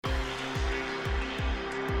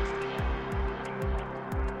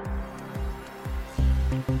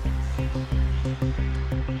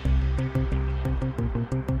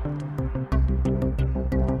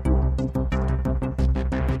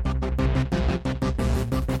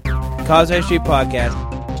Causeway Street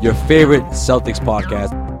Podcast. Your favorite Celtics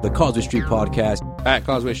podcast, the Causeway Street Podcast. At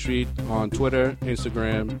Causeway Street on Twitter,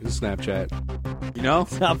 Instagram, and Snapchat. You know?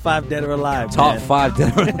 Top 5 dead or alive. Top man. 5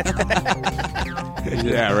 dinner.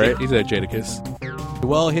 Yeah, right? He's a Jadakiss.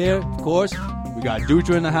 Well, here, of course, we got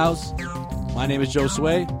Dutra in the house. My name is Joe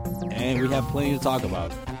Sway, and we have plenty to talk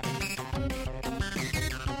about.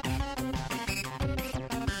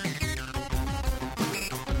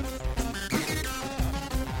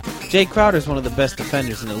 Jay Crowder is one of the best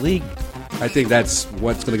defenders in the league. I think that's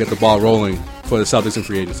what's going to get the ball rolling for the Celtics in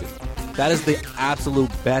free agency. That is the absolute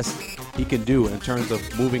best he can do in terms of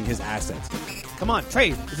moving his assets. Come on,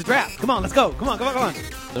 trade. It's a draft. Come on, let's go. Come on.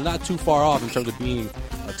 They're not too far off in terms of being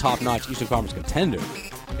a top-notch Eastern Conference contender.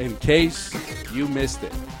 In case you missed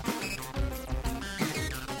it.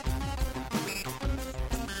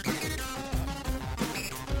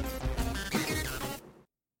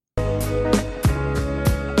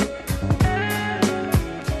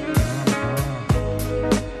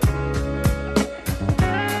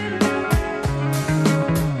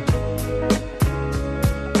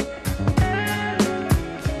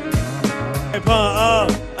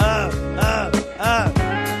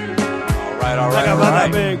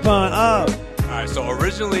 So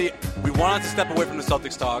originally, we wanted to step away from the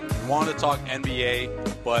Celtics talk. We wanted to talk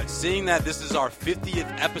NBA, but seeing that this is our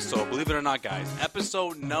 50th episode, believe it or not, guys,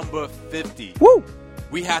 episode number 50. Woo!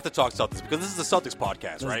 We have to talk Celtics because this is a Celtics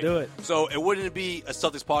podcast, right? Let's do it. So it wouldn't be a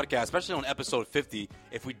Celtics podcast, especially on episode 50,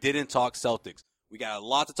 if we didn't talk Celtics. We got a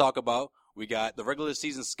lot to talk about. We got the regular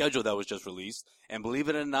season schedule that was just released. And believe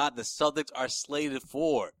it or not, the Celtics are slated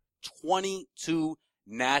for 22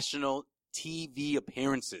 national TV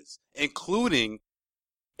appearances, including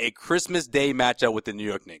a Christmas Day matchup with the New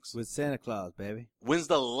York Knicks. With Santa Claus, baby. When's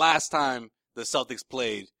the last time the Celtics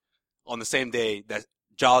played on the same day that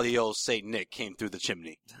jolly old Saint Nick came through the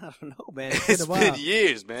chimney? I don't know, man. It's been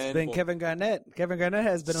years, man. It's been Kevin Garnett. Kevin Garnett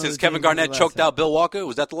has been on Since the Kevin team Garnett choked time. out Bill Walker?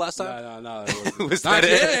 Was that the last time? No. Was that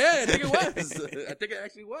it? Yeah, I think it was. I think it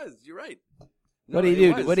actually was. You're right. What do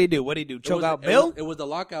you do? What do you do? Choke out Bill? It was the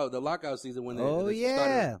lockout season when Oh, it yeah.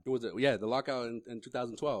 started. It was the lockout in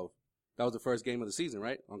 2012. That was the first game of the season,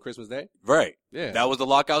 right? On Christmas Day? Right. Yeah. That was the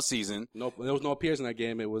lockout season. No, there was no Pierce in that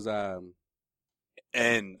game. It was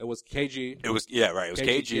And it was KG. it was, yeah, right. It was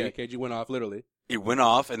KG. Yeah, KG went off literally. He went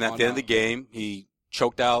off, and at the end of the game, he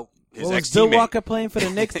choked out his Was ex-teammate. Bill Walker playing for the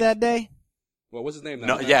Knicks that day? Well, what's his name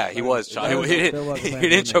now? No, yeah, he was. Sean. Bill He Walker didn't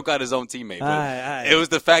playing choke out his own teammate. But All right. it was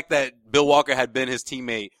the fact that Bill Walker had been his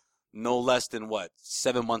teammate no less than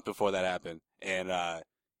 7 months before that happened, and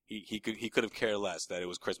he could have cared less that it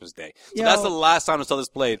was Christmas Day. So Yo, that's the last time the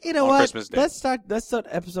Celtics played You know on what? Christmas Day. Let's start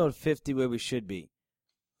episode 50 where we should be.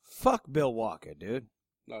 Fuck Bill Walker, dude.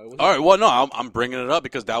 No, it wasn't. All right. Well, no, I'm bringing it up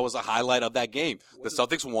because that was a highlight of that game. The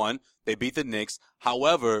Celtics won. They beat the Knicks.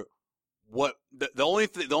 However,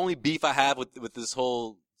 the only beef I have with this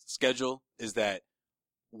whole schedule is that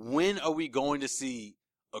when are we going to see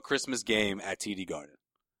a Christmas game at TD Garden?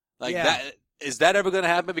 Like Yeah. that, is that ever going to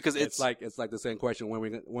happen? Because It's like the same question when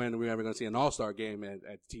we're ever going to see an All-Star game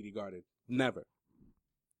at TD Garden? Never.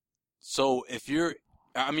 so if you're,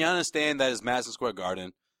 I understand that it's Madison Square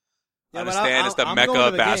Garden. I Yeah, but understand it's the I'm mecca going to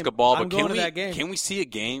of the game. basketball, I'm but going to that game. can we see a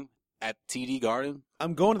game at TD Garden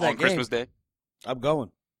I'm going to that on game. Christmas Day? I'm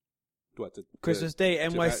going. What, Christmas Day,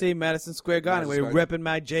 NYC, Madison Square Garden. Madison We're Square repping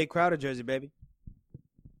my Jay Crowder jersey, baby.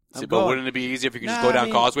 See, I'm but going. wouldn't it be easier if you could just Nah, go down I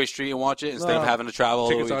mean- Causeway Street and watch it instead of Well, having to travel all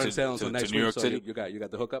the way Tickets aren't selling to until next New York week, so City? you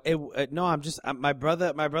got the hookup? No, my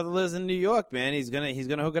brother lives in New York, man. He's gonna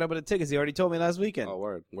hook it up with the tickets. He already told me last weekend. Oh,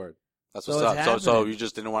 word. That's So what's it's up. So happening. you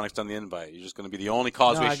just didn't want to extend the invite. You're just going to be the only No,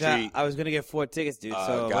 Causeway Street. I was gonna get 4 tickets, dude.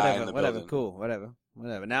 So guy in the whatever, building. cool, whatever.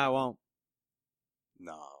 Now I won't.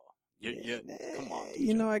 No. Come on.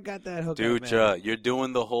 You know I got that hookup, Dude, man. you're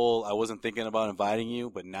doing the whole, I wasn't thinking about inviting you,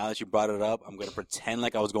 but now that you brought it up, I'm going to pretend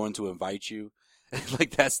like I was going to invite you.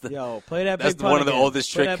 Like that's the Yo, play that that's big pun one of the again.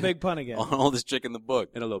 oldest Play trick- that big pun again. oldest trick in the book.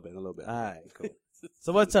 In a little bit. All right, cool.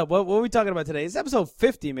 So what's up? What are we talking about today? It's episode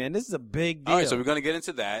 50, man. This is a big deal. All right, so we're going to get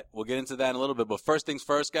into that. We'll get into that in a little bit. But first things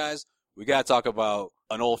first, guys, we got to talk about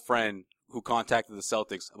an old friend who contacted the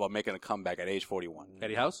Celtics about making a comeback at age 41.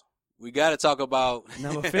 Eddie House? We got to talk about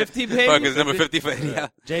Number 50, baby? Fuck, it's number 50 for Eddie House.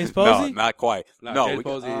 James No, Posey? not quite. No, James we-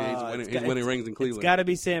 Posey, he's winning rings in It's Cleveland. got to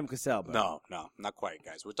be Sam Cassell, bro. no, not quite,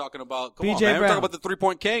 guys. We're talking about, come BJ on, man. We're Brown. talking about the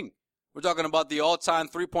three-point king. We're talking about the all-time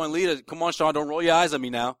three-point leader. Come on, Sean, don't roll your eyes at me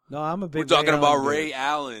now. No, I'm a big We're talking Ray about Allen Ray dude.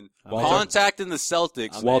 Allen Walter. contacting the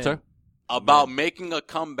Celtics I'm Walter? in. about making a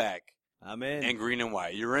comeback I'm in. in green and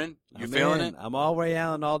white. You're in? You I'm feeling in. it? I'm all Ray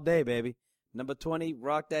Allen all day, baby. Number 20,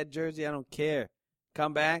 rock that jersey. I don't care.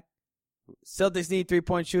 Come back. Celtics need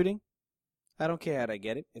 3-point shooting. I don't care how they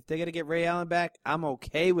get it. If they're gonna get Ray Allen back, I'm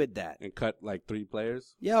okay with that. And cut like 3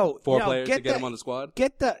 players, Yo, 4 players to get him on the squad.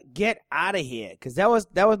 Get out of here, because that was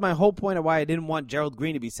my whole point of why I didn't want Gerald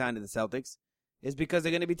Green to be signed to the Celtics, is because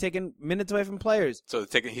they're gonna be taking minutes away from players. So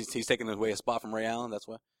he's taking away a spot from Ray Allen. That's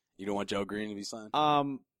why you don't want Gerald Green to be signed.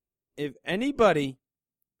 If anybody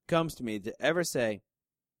comes to me to ever say,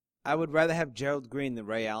 I would rather have Gerald Green than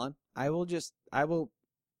Ray Allen, I will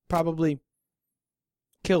probably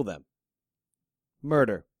kill them.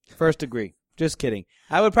 Murder. First degree. Just kidding.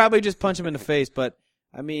 I would probably just punch him in the face, but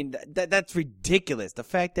I mean that's ridiculous. The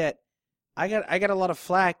fact that I got a lot of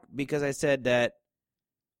flack because I said that,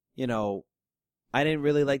 you know, I didn't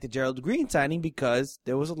really like the Gerald Green signing because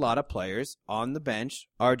there was a lot of players on the bench,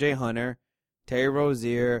 R.J. Hunter, Terry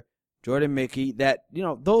Rozier, Jordan Mickey, that, you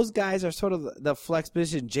know, those guys are sort of the flex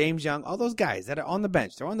position. James Young, all those guys that are on the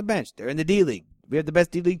bench. They're on the bench. They're in the D-League. We have the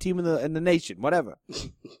best D-League team in the nation, whatever.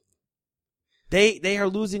 They are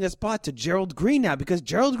losing a spot to Gerald Green now because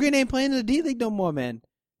Gerald Green ain't playing in the D-League no more, man.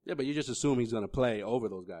 Yeah, but you just assume he's going to play over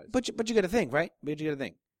those guys. But you got to think, right?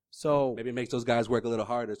 So maybe it makes those guys work a little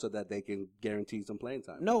harder so that they can guarantee some playing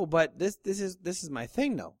time. No, but this is my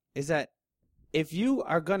thing though, is that if you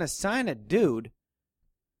are going to sign a dude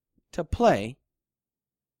to play,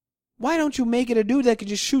 why don't you make it a dude that can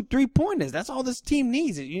just shoot 3-pointers? That's all this team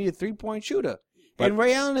needs. You need a 3-point shooter. And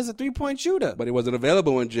Ray Allen is a 3-point shooter. But he wasn't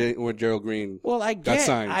available when Gerald Green got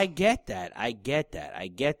signed. I get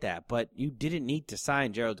that. But you didn't need to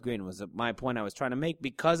sign Gerald Green was my point I was trying to make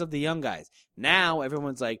because of the young guys. Now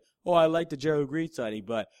everyone's like, oh, I like the Gerald Green signing,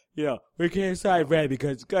 but, you know, we can't sign Ray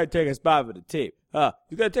because he's going to take a spot for the team.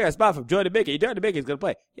 He's going to take a spot from Jordan Mickey. Jordan Mickey's going to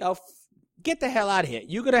play. Yo, get the hell out of here.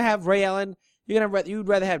 You're going to have Ray Allen. You'd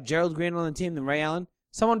rather have Gerald Green on the team than Ray Allen?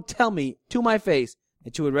 Someone tell me to my face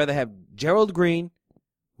that you would rather have Gerald Green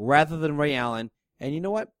rather than Ray Allen. And you know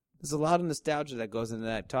what? There's a lot of nostalgia that goes into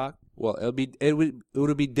that talk. Well, it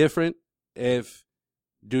would be different if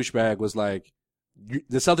douchebag was like,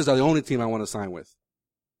 the Celtics are the only team I want to sign with.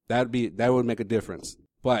 That would make a difference.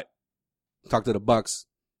 But talk to the Bucks.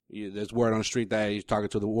 There's word on the street that he's talking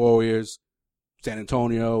to the Warriors, San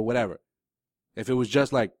Antonio, whatever. If it was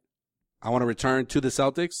just like, I want to return to the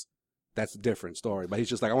Celtics, that's a different story. But he's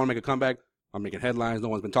just like, I want to make a comeback. I'm making headlines. No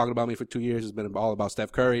one's been talking about me for 2 years. It's been all about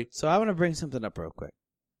Steph Curry. So I want to bring something up real quick.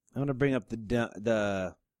 I want to bring up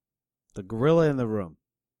the gorilla in the room.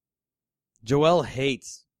 Joel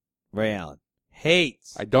hates Ray Allen.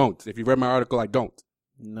 Hates. I don't. If you read my article, I don't.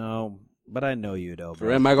 No, but I know you though. If you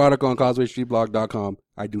read my article on CausewayStreetBlog.com,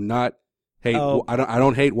 I do not hate. I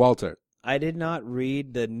don't hate Walter. I did not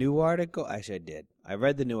read the new article. Actually, I did. I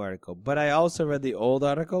read the new article, but I also read the old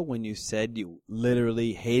article when you said you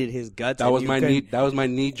literally hated his guts. That was my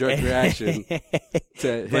knee-jerk reaction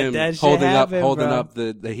to him holding up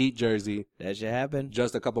the Heat jersey. That should happen.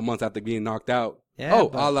 Just a couple months after getting knocked out. Yeah,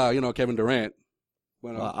 a la Kevin Durant.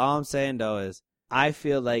 Well, all I'm saying though is I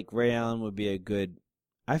feel like Ray Allen would be a good.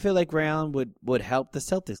 I feel like Ray Allen would help the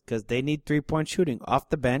Celtics because they need 3-point shooting off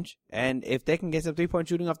the bench, and if they can get some 3-point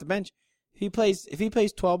shooting off the bench, if he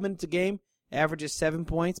plays 12 minutes a game, averages 7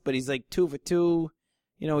 points, but he's like 2 for 2,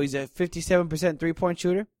 you know, he's a 57% 3-point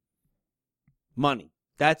shooter. Money.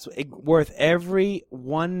 That's worth every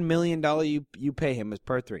 $1 million you pay him is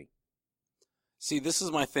per 3. See, this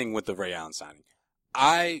is my thing with the Ray Allen signing.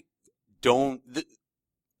 I don't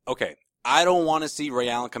want to see Ray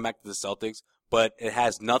Allen come back to the Celtics, but it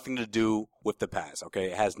has nothing to do with the past, okay?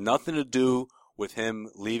 It has nothing to do with him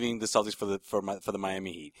leaving the Celtics for the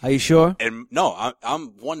Miami Heat. Are you sure? And no,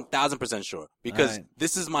 I'm 1,000% sure because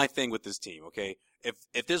This is my thing with this team, okay?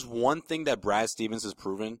 If there's one thing that Brad Stevens has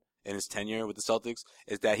proven in his tenure with the Celtics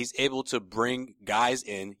is that he's able to bring guys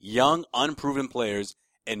in, young, unproven players,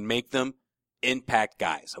 and make them impact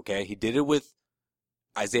guys, okay? He did it with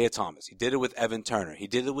Isaiah Thomas. He did it with Evan Turner. He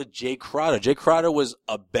did it with Jay Crowder. Jay Crowder was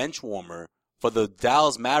a bench warmer for the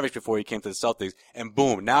Dallas Mavericks before he came to the Celtics, and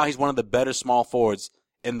boom, now he's one of the better small forwards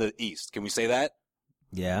in the East. Can we say that?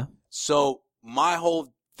 Yeah. So my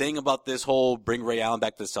whole thing about this whole bring Ray Allen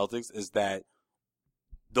back to the Celtics is that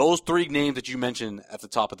those 3 names that you mentioned at the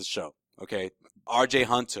top of the show, okay, R.J.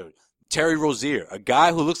 Hunter, Terry Rozier, a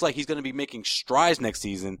guy who looks like he's going to be making strides next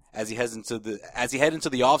season as he head into the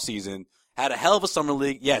offseason, had a hell of a summer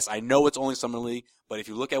league. Yes, I know it's only summer league, but if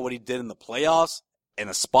you look at what he did in the playoffs, in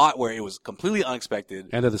a spot where it was completely unexpected.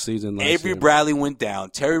 End of the season. Avery Bradley went down.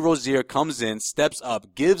 Terry Rozier comes in, steps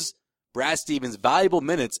up, gives Brad Stevens valuable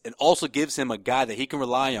minutes, and also gives him a guy that he can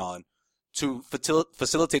rely on to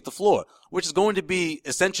facilitate the floor, which is going to be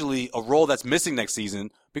essentially a role that's missing next season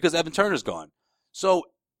because Evan Turner's gone. So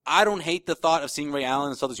I don't hate the thought of seeing Ray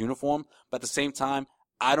Allen in the Celtics uniform, but at the same time,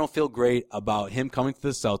 I don't feel great about him coming to the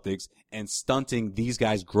Celtics and stunting these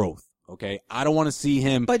guys' growth. Okay, I don't want to see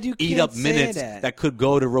him But you eat can't up say minutes that. could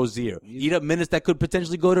go to Rozier, eat up minutes that could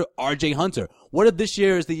potentially go to R.J. Hunter. What if this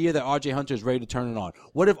year is the year that R.J. Hunter is ready to turn it on?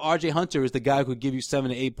 What if R.J. Hunter is the guy who could give you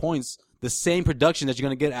 7 to 8 points, the same production that you're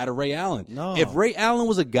going to get out of Ray Allen? No. If Ray Allen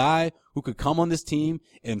was a guy who could come on this team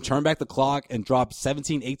and turn back the clock and drop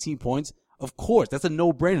 17, 18 points, of course, that's a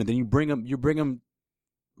no-brainer. Then you bring him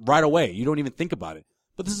right away. You don't even think about it.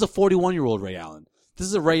 But this is a 41-year-old Ray Allen. This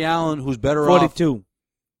is a Ray Allen who's better off. 42.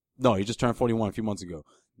 No, he just turned 41 a few months ago.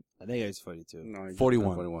 I think it was 42. No, he's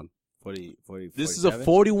 41. 41. 40, This is a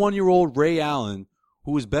 41-year-old Ray Allen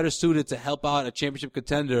who is better suited to help out a championship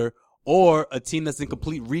contender or a team that's in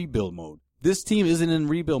complete rebuild mode. This team isn't in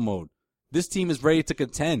rebuild mode. This team is ready to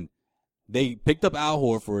contend. They picked up Al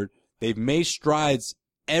Horford. They've made strides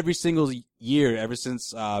every single year ever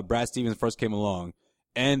since Brad Stevens first came along.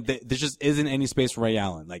 And there just isn't any space for Ray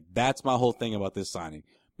Allen. Like, that's my whole thing about this signing.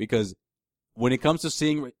 Because when it comes to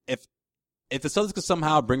seeing if the Celtics could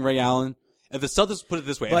somehow bring Ray Allen, if the Celtics put it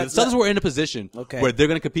this way, if the Celtics were in a position where they're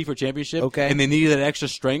going to compete for a championship and they needed that extra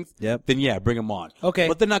strength, then yeah, bring them on. Okay.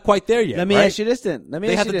 But they're not quite there yet. Let me right? ask you this then.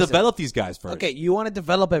 They have to develop these guys first. Okay, you want to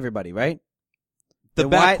develop everybody, right? The Then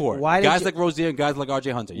why- backcourt. why did Guys you- like Rozier and guys like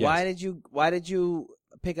R.J. Hunter. Yes. Why did you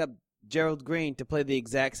pick up Gerald Green to play the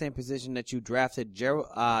exact same position that you drafted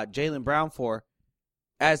Jaylen Brown for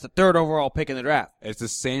as the 3rd overall pick in the draft? It's the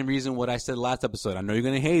same reason what I said last episode. I know you're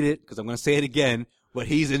going to hate it because I'm going to say it again, but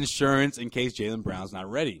he's insurance in case Jaylen Brown's not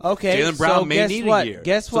ready. Okay, Jaylen Brown so may guess need what? a year.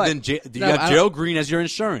 Guess so what? Then you No, got Gerald Green as your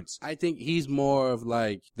insurance. I think he's more of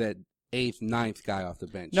like that 8th, 9th guy off the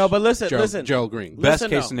bench. No, but listen. Gerald Green. Best Listen,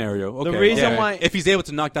 case no. scenario. Okay. The reason yeah. why- if he's able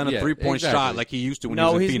to knock down a Yeah, 3-point exactly. shot like he used to when he No,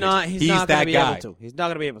 was in he's Phoenix, not. He's not going that to be guy. able to. He's not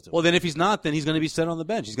going to be able to. Well, then if he's not, then he's going to be set on the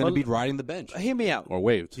bench. He's going to be riding the bench. Hear me out. Or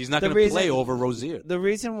waived. He's not The going to reason- play over Rozier. The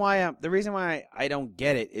reason why I don't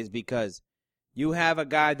get it is because you have a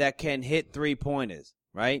guy that can hit 3-pointers,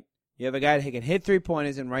 right? You have a guy that can hit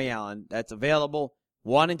 3-pointers in Ray Allen that's available,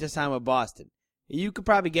 wanting to sign with Boston. You could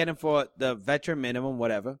probably get him for the veteran minimum,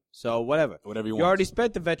 whatever. So whatever. Whatever you You want. already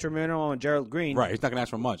spent the veteran minimum on Gerald Green. Right. He's not going to ask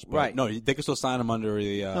for much. But Right. No, they can still sign him under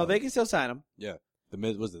the. No, they can still sign him. Yeah. The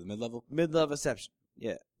mid-level? Mid-level exception.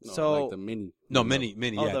 Yeah. No, so like the mini. No, mini.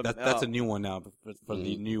 Oh, Yeah, the- that's a new one now for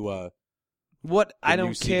the new. what I new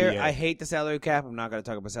don't care. CBA. I hate the salary cap. I'm not going to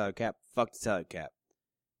talk about salary cap. Fuck the salary cap.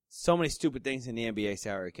 So many stupid things in the NBA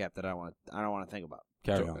salary cap that I don't want to think about.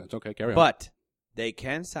 Carry on. It's okay. Carry on. But they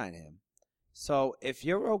can sign him. So if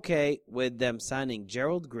you're okay with them signing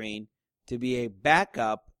Gerald Green to be a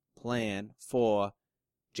backup plan for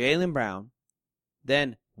Jaylen Brown,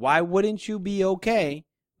 then why wouldn't you be okay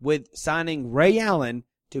with signing Ray Allen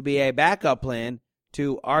to be a backup plan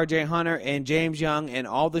to R.J. Hunter and James Young and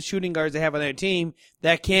all the shooting guards they have on their team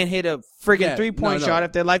that can't hit a friggin' Yeah, 3-point no. shot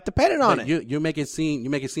if their life depended on But it? You make it seem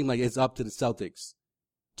like it's up to the Celtics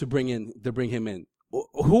to bring him in.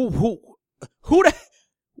 Who the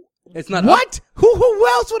It's not what? Who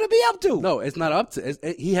else would it be up to? No, it's not up to.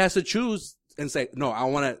 He has to choose and say, no, I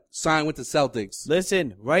want to sign with the Celtics.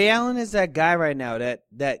 Listen, Ray Allen is that guy right now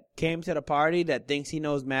that came to the party that thinks he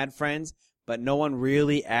knows mad friends, but no one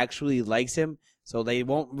really actually likes him, so they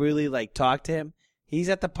won't really like talk to him. He's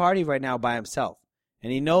at the party right now by himself,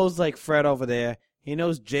 and he knows like Fred over there, he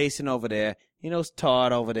knows Jason over there, he knows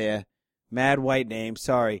Todd over there, mad white name,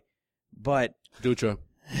 sorry, but Dutra.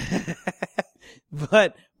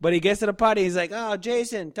 but he gets to the party, he's like, oh,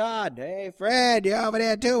 Jason, Todd, hey, Fred, you're over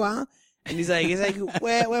there too, huh? And he's like,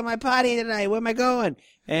 where my party tonight? Where am I going?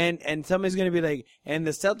 And somebody's going to be like, and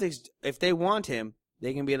the Celtics, if they want him,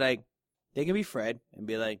 they can be Fred and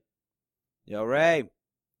be like, yo, Ray,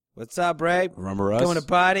 what's up, Ray? Remember us? Going to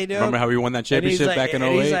party, dude? Remember how we won that championship back in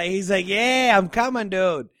 08? He's like, yeah, I'm coming,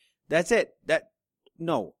 dude. That's it.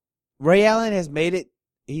 No. Ray Allen has made it.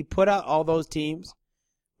 He put out all those teams.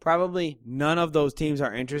 Probably none of those teams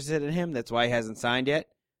are interested in him. That's why he hasn't signed yet.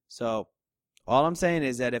 So all I'm saying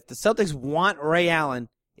is that if the Celtics want Ray Allen,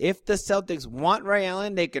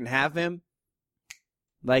 they can have him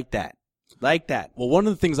like that. Like that. Well, one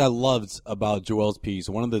of the things I loved about Joel's piece,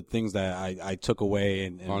 one of the things that I took away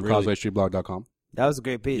and On really, CausewayStreetBlog.com. That was a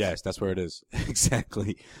great piece. yes, that's where it is.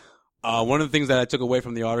 Exactly. One of the things that I took away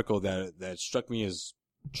from the article that struck me as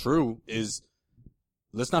true is,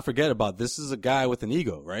 let's not forget about this is a guy with an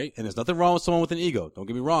ego, right? And there's nothing wrong with someone with an ego. Don't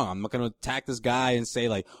get me wrong. I'm not going to attack this guy and say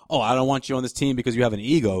like, oh, I don't want you on this team because you have an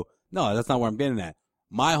ego. No, that's not where I'm getting at.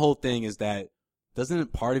 My whole thing is that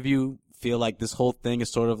doesn't part of you feel like this whole thing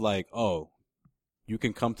is sort of like, oh, you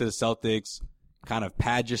can come to the Celtics, kind of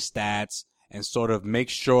pad your stats and sort of make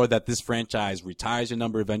sure that this franchise retires your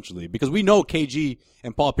number eventually. Because we know KG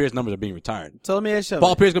and Paul Pierce numbers are being retired. So let me ask you Paul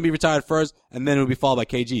something. Pierce is going to be retired first, and then it will be followed by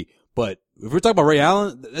KG. But if we're talking about Ray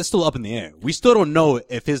Allen, that's still up in the air. We still don't know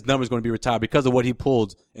if his number is going to be retired because of what he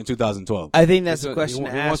pulled in 2012. I think that's the He question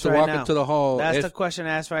wants asked to right walk now. into the hall. That's the question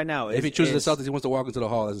asked right now. If he chooses the Celtics, he wants to walk into the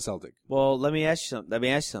hall as a Celtic. Well, let me ask you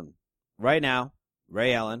something. Right now,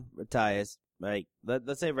 Ray Allen retires. Like,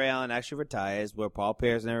 let's say Ray Allen actually retires, where Paul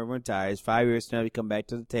Pierce and everyone retires. 5 years from now, he come back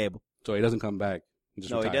to the table. So he doesn't come back. He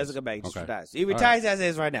just No, retires. he doesn't come back. He just Okay. retires. He retires as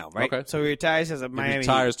is right now, right? Okay. So he retires as a He Miami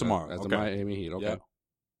retires Heat. tomorrow. As Okay. the Miami Heat. Okay. Yeah.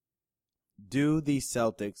 Do the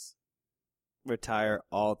Celtics retire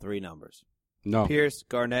all three numbers? No. Pierce,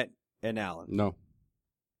 Garnett, and Allen. No.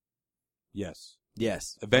 Yes.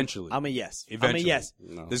 Yes. Eventually. I'm a yes. Eventually. I'm a yes.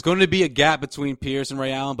 No. There's going to be a gap between Pierce and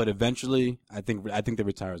Ray Allen, but eventually, I think they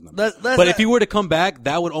retire his number. Let's But if he were to come back,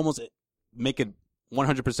 that would almost make it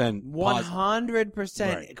 100%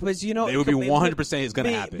 100%, Right. because you know It would be 100% is going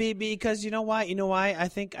to happen. because you know why? You know why? I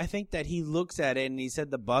think that he looks at it and he said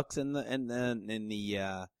the Bucks and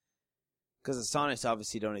the because the Sonics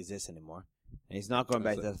obviously don't exist anymore, and he's not going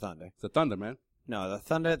back to the Thunder. It's the Thunder, man. No, the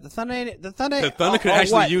Thunder. The Thunder could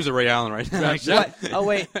actually what? use a Ray Allen right now. What? Oh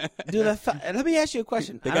wait, let me ask you a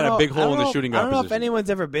question. They I got don't a big know- hole I in don't the know- shooting I guard don't know if position. anyone's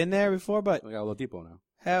ever been there before, but We got a little depot now.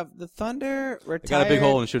 have the Thunder retired? They got a big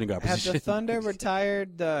hole in the shooting guard Have position. the Thunder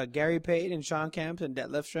retired Gary Payton and Sean Kemp and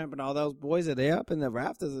Detlef Schrempf and all those boys? Are they up in the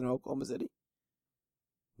rafters in Oklahoma City?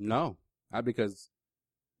 No. Not because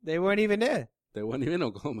They weren't even there. they weren't even in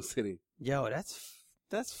Oklahoma City. Yo,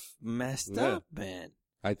 that's messed Yeah. up, man.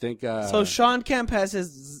 I think So Sean Kemp has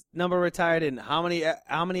his number retired in how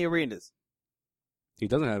many arenas? he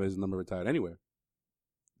doesn't have his number retired anywhere.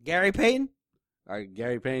 Gary Payton?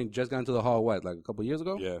 Gary Payne just got into the hall, like a couple years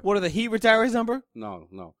ago? Yeah. What are the Heat retire his number?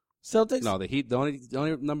 No. Celtics? No, the Heat, the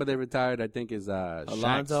only number they retired, I think, is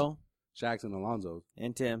Alonzo Shaq's and Alonzo.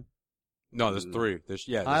 and Tim. No, there's three. There's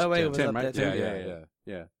Hideaway Tim. was Tim, up right? there,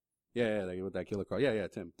 too. Yeah, like with that killer card. Yeah,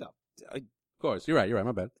 Tim. I- Of course, you're right.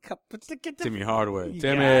 My bad. Timmy Hardaway. You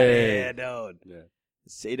Timmy. got it, dude.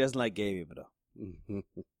 Yeah. He doesn't like gay people, though.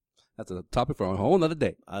 That's a topic for a whole nother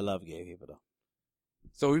day. I love gay people, though.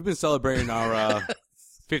 So we've been celebrating our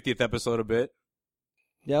 50th episode a bit.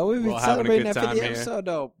 Yeah, we've We're been all having a celebrating good that 50th time here. episode,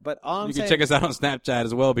 though. But all I'm You saying, can check us out on Snapchat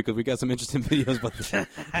as well because we got some interesting videos about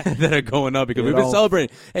that are going up because You we've been know.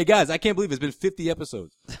 celebrating. Hey guys, I can't believe it's been 50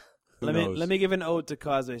 episodes. Who let knows? me give an ode to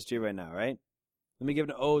Causeway Street right now, right? Let me give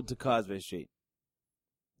an ode to Causeway Street.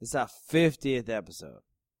 This is our 50th episode.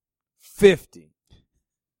 50.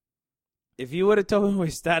 If you would have told me when we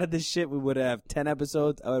started this shit, we would have 10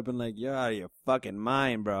 episodes, I would have been like, you're out of your fucking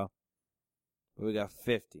mind, bro. But we got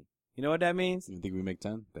 50. You know what that means? You think we make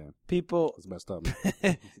 10? Damn, People That's messed up.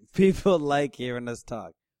 people like hearing us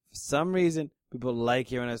talk. For some reason, people like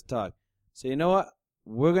hearing us talk. So you know what?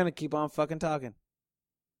 We're going to keep on fucking talking.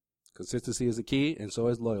 Consistency is the key, and so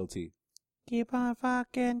is loyalty. Keep on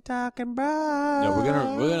fucking talking, bro. Yeah, we're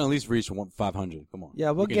gonna at least reach 500. Come on.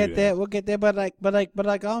 Yeah, we'll We can do get that. there. We'll get there. But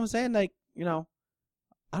like all I'm saying, like, you know,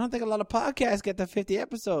 I don't think a lot of podcasts get to 50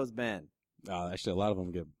 episodes, man. Actually, a lot of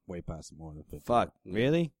them get way past more than 50. Fuck.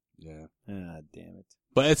 Really? Yeah, Ah, damn it.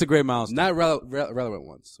 but it's a great milestone. Not relevant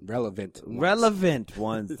ones. Relevant. ones. Relevant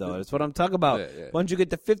ones, though. That's what I'm talking about. Yeah. Once you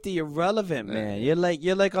get to 50, you're relevant, man. Yeah.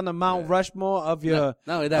 You're like on the Mount Rushmore of your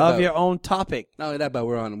Not only that, but, your own topic. not only that, but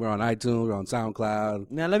we're on iTunes, we're on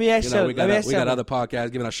SoundCloud. Now let me ask You know, you. we Let me ask got you. other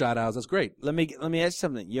podcasts giving us shout outs. That's great. Let me ask you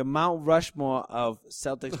something. Your Mount Rushmore of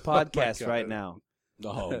Celtics podcast God. right now.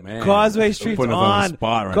 Oh man, Causeway We're Street's putting us on the on.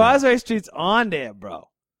 spot right Causeway Street's on there, bro.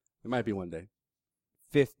 It might be one day.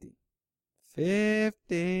 50.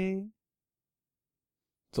 50.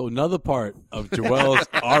 So another part of Joel's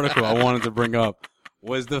article I wanted to bring up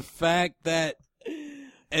was the fact that,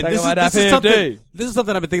 and Talk this about is, that something, 50. this is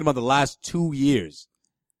something I've been thinking about the last 2 years.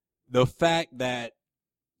 The fact that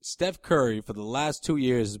Steph Curry for the last 2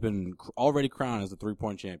 years has been already crowned as the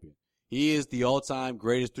 3-point champion. He is the all-time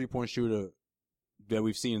greatest 3-point shooter that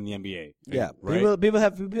we've seen in the NBA. Yeah, Right? people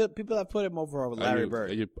have put him over Larry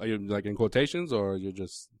Bird. Are you like in quotations, or you're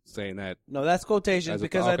just saying that? No, that's quotations As a-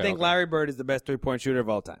 because I okay, think okay. Larry Bird is the best 3-point shooter of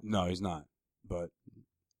all time. No, he's not. But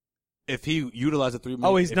if he utilized the three,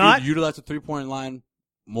 Oh, he's if not? He utilized the 3-point line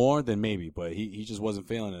more, then maybe. But he just wasn't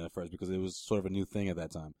feeling it at first because it was sort of a new thing at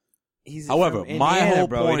that time. He's However, from my Indiana, whole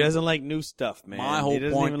bro. point- He doesn't like new stuff, man. My He whole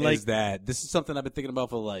doesn't point even like is that this is something I've been thinking about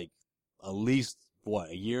for like at least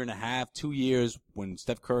a year and a half, 2 years when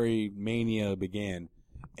Steph Curry mania began,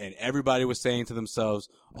 and everybody was saying to themselves,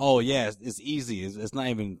 "Oh yeah, it's easy. It's not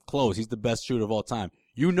even close. He's the best shooter of all time."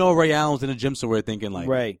 You know, Ray Allen's in the gym somewhere thinking like,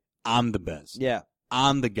 Ray. "I'm the best." Yeah.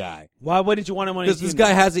 I'm the guy. Why wouldn't you want him on your Because team? this guy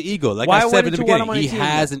though? has an ego. Like Why I said wouldn't in the you want him beginning, on your he team,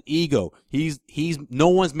 has an ego. He's no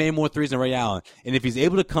one's made more threes than Ray Allen. And if he's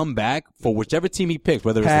able to come back for whichever team he picks,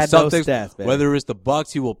 whether Pad it's the those Celtics, stats, baby. whether it's the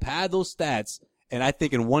Bucks, he will pad those stats. And I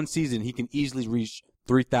think in one season he can easily reach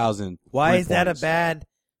 3,000. Why is that a three-pointers. bad?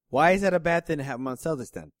 Why is that a bad thing to have him on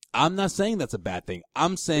Celtics then? I'm not saying that's a bad thing.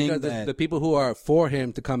 I'm saying Because that the people who are for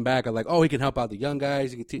him to come back are like, oh, he can help out the young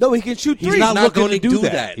guys. He can teach. No, he can shoot he's threes. not not looking gonna to do do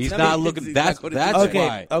that. that. He's I not mean, looking. he's That's not gonna that's do Okay,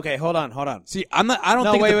 why. okay, hold on. See, I'm not. I don't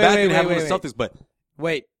No, think wait, it's a wait, bad wait, thing to have wait, him with the wait. Celtics, but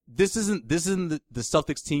Wait, this isn't the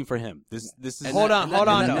Celtics team for him. This is Hold on. Hold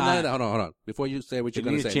on. Before you say what They you're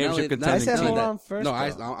going need to a say, championship not only- I said contending hold team. on first.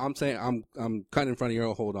 No, though. I'm saying I'm cutting in front of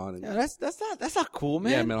your hold on. Yeah, that's not cool,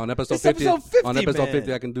 man. Yeah, man. On episode It's 50, episode 50, on episode man.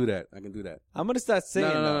 50, I can do that. I'm gonna start singing.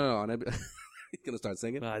 No. He's gonna start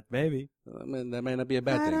singing. Maybe. Man, that may not be a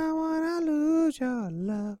bad I thing. don't wanna lose your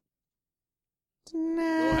love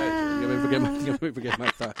tonight. Go ahead. You made me forget my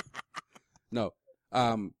thought. No.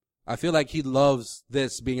 I feel like he loves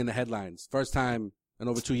this being in the headlines. First time in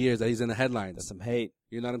over 2 years that he's in the headlines. That's some hate.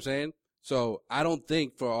 You know what I'm saying? So I don't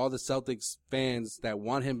think for all the Celtics fans that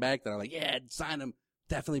want him back, that are like, yeah, sign him,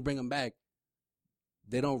 definitely bring him back.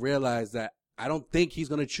 They don't realize that I don't think he's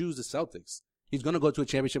going to choose the Celtics. He's going to go to a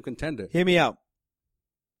championship contender. Hear me out.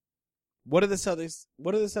 What are the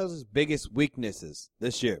Celtics' biggest weaknesses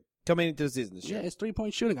this year? Coming into the season this Yeah, year. it's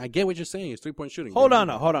 3-point shooting. I get what you're saying. It's 3-point shooting. Hold on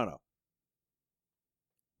now.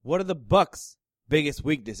 What are the Bucks' biggest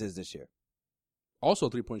weaknesses this year? Also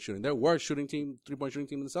 3-point shooting. They're worst 3-point shooting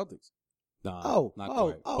team in the Celtics. No, not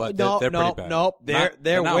quite. But no, they're pretty bad. no,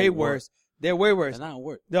 they're not way worse. worse. They're way worse. They're not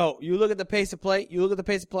worse. No, you look at the pace of play.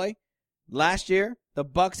 Last year, the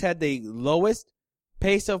Bucks had the lowest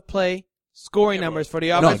pace of play scoring numbers for the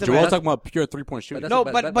No, offensive Joel's end. talking about pure 3-point shooting. No,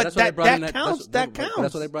 but that's what they that brought in counts. That counts.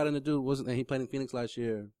 That's what they brought in to do. Wasn't he played in Phoenix last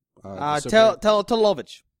year?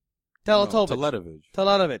 Telovich.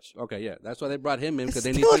 Teletovic. Okay, yeah, that's why they brought him in because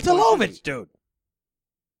they need Still 3-point shooting. Telovich, dude.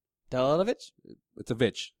 Telovich? It's a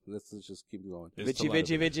Vitch. Let's just keep going. It's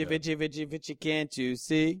Vichy, can't you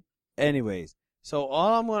see? Anyways, so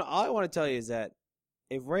all I want to tell you is that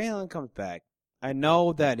if Ray Allen comes back, I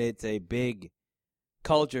know that it's a big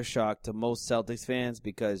culture shock to most Celtics fans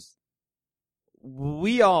because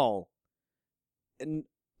we all, and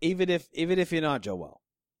even if you're not Joel,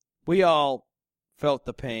 we all felt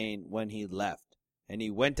the pain when he left and he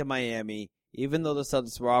went to Miami, even though the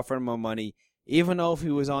Celtics were offering him more money. Even though if he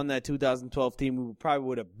was on that 2012 team, we probably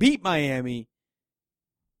would have beat Miami.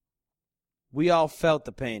 We all felt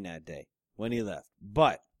the pain that day when he left.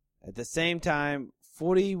 But at the same time,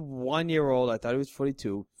 41-year-old, I thought he was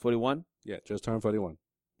 42, 41? Yeah, just turned 41.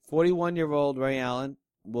 41-year-old Ray Allen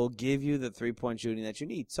will give you the 3-point shooting that you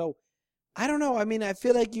need. So, I don't know. I mean, I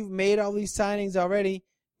feel like you've made all these signings already.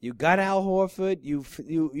 You got Al Horford.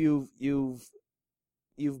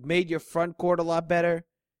 You've made your front court a lot better.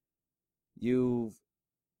 You've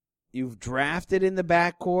drafted in the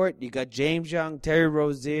backcourt. You got James Young, Terry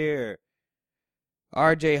Rozier,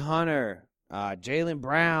 R.J. Hunter, Jaylen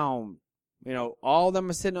Brown. You know, all of them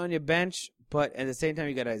are sitting on your bench. But at the same time,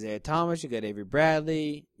 you got Isaiah Thomas. You got Avery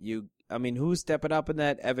Bradley. Who's stepping up in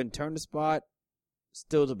that Evan Turner spot?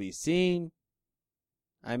 Still to be seen.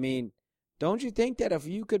 I mean, don't you think that if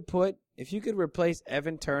you could replace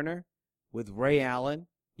Evan Turner with Ray Allen,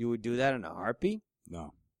 you would do that in a heartbeat?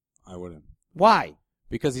 No, I wouldn't. Why?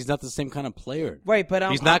 Because he's not the same kind of player. Right, but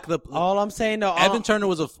He's not the. all I'm saying though. Evan Turner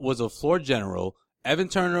was a floor general. Evan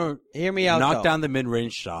Turner Hear me out. knocked though. down the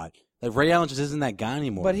mid-range shot. Like Ray Allen just isn't that guy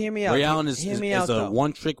anymore. But hear me out. Ray Allen Hear is me a out, though.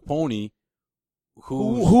 one-trick pony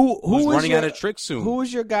who's who's running your- out of tricks soon. Who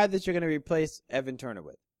is your guy that you're going to replace Evan Turner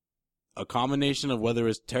with? A combination of whether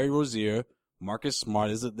it's Terry Rozier, Marcus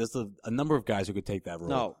Smart. There's a number of guys who could take that role.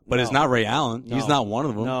 No, but it's not Ray Allen. No. He's not one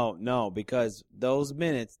of them. No, because those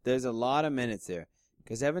minutes, there's a lot of minutes there.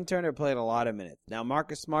 Because Evan Turner played a lot of minutes. Now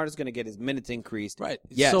Marcus Smart is going to get his minutes increased. Right.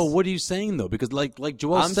 Yes. So what are you saying though? Because like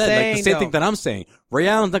Joel I'm said, like the saying, same though- thing that I'm saying. Ray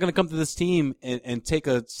Allen's not going to come to this team and take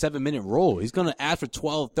a 7-minute role. He's going to ask for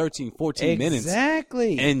 12, 13, 14 minutes.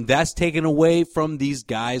 Exactly. And that's taken away from these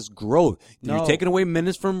guys' growth. No. You're taking away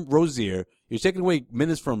minutes from Rozier. You're taking away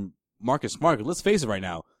minutes from Marcus Smart. Let's face it right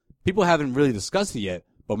now. People haven't really discussed it yet,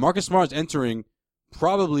 but Marcus Smart's entering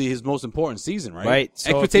probably his most important season, right? Right. So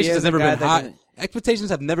if he Expectations is has a never guy been that high. can- Expectations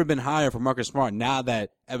have never been higher for Marcus Smart now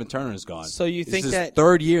that Evan Turner is gone. So you This think is his that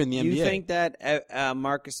third year in the NBA. You think that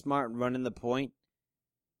Marcus Smart running the point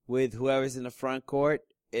with whoever's in the front court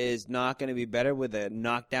is not going to be better with a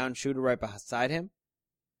knockdown shooter right beside him?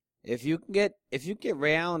 If you can get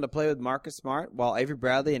Ray Allen to play with Marcus Smart while Avery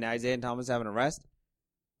Bradley and Isaiah Thomas having a rest,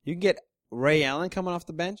 you can get Ray Allen coming off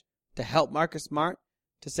the bench to to help Marcus Smart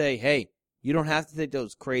to say, hey, you don't have to take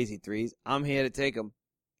those crazy threes. I'm here to take them.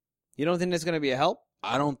 You don't think that's going to be a help?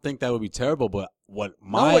 I don't think that would be terrible, but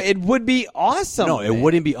No, it would be awesome. No, it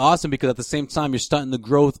wouldn't be awesome because at the same time, you're stunting the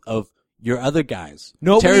growth of your other guys.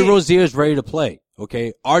 Nobody- Terry Rozier is ready to play,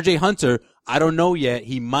 okay? RJ Hunter, I don't know yet.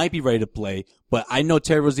 He might be ready to play, but I know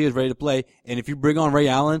Terry Rozier is ready to play. And if you bring on Ray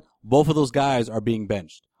Allen, both of those guys are being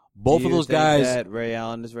benched. Both Do of you those think guys, that Ray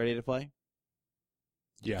Allen is ready to play?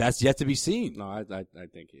 Yeah. that's yet to be seen. No, I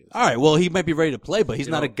think he is. All right, well, he might be ready to play, but he's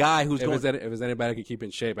You not know, a guy who's if going. it's anybody can keep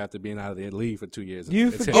in shape after being out of the league for 2 years, You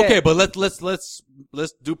it's forget- him. Okay, but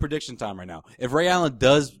let's do prediction time right now. If Ray Allen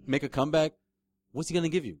does make a comeback, what's he going to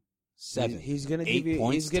give you? 7. He's going to 8 give you.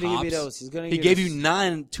 points He's going to give you tops? those. He's going to. He gave you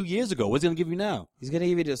 9 2 years ago. What's he going to give you now? He's going to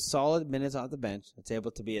give you those solid minutes off the bench. That's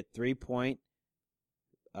able to be a 3-point,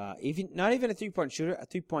 even not even a 3-point shooter, a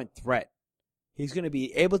 3-point threat. He's going to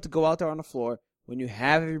be able to go out there on the floor when you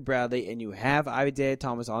have Avery Bradley and you have Isaiah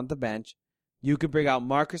Thomas on the bench. You could bring out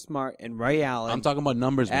Marcus Smart and Ray Allen. I'm talking about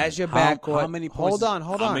numbers. As man. your backcourt. How many points? Hold on.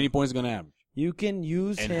 How many points is he going to average? You can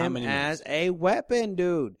use And how him many as minutes? a weapon,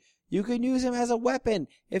 dude. You can use him as a weapon.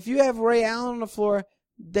 If you have Ray Allen on the floor,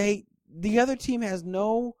 the other team has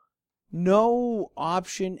no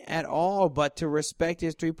option at all but to respect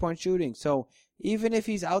his 3-point shooting. So even if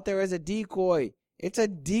he's out there as a decoy, it's a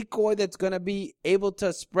decoy that's going to be able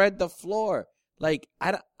to spread the floor. Like,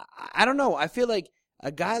 I don't know. I feel like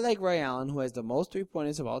a guy like Ray Allen, who has the most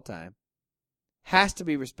 3-pointers of all time, has to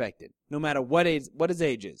be respected, no matter what his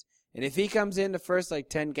age is. And if he comes in the first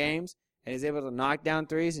 10 games and is able to knock down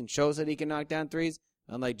threes and shows that he can knock down threes,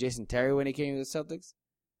 unlike Jason Terry when he came to the Celtics,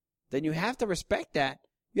 then you have to respect that.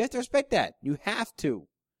 You have to respect that. You have to.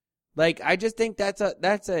 I just think that's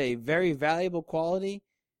a very valuable quality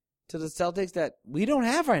to the Celtics that we don't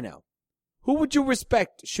have right now. Who would you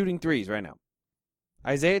respect shooting threes right now?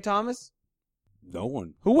 Isaiah Thomas? No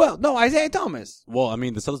one. Who else? No, Isaiah Thomas. Well, I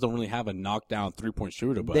mean, the Celtics don't really have a knockdown 3-point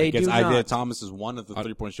shooter, but They I guess do Isaiah not. Thomas is one of the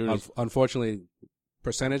 3-point shooters. Unfortunately,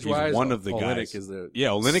 percentage-wise, He's one of the Olynyk guys. is the Yeah,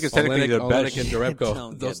 Olynyk is technically the best. Olynyk and Jerebko,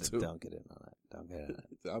 Don't those get two. it. Don't get in on that. Don't get in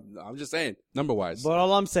on that. I'm just saying, number-wise. But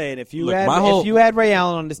all I'm saying, if you Look, if you had Ray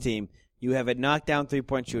Allen on this team, you have a knockdown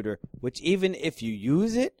 3-point shooter, which even if you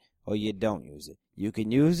use it or you don't use it, you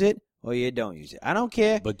can use it or you don't use it. I don't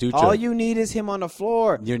care. But Dutra, all you need is him on the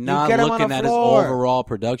floor. You're You not get him on looking the at his floor. overall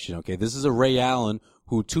production, okay? This is a Ray Allen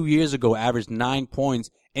who 2 years ago averaged 9 points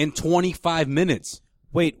in 25 minutes.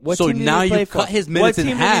 Wait, what So team did now he play you for? cut his minutes what in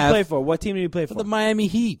team half. Did he play for? What team did he play For for? the Miami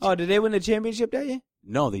Heat. Oh, did they win the championship that year?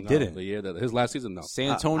 No, they No, didn't. The year that his last season, no.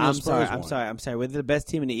 San Antonio I'm Spurs sorry. won. I'm sorry. Were they the best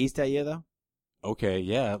team in the East that year, though? Okay,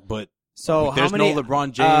 yeah, but So how there's many? no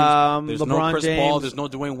LeBron James. There's no LeBron Chris James, Paul. There's no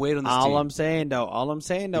Dwayne Wade on this all team. I'm saying though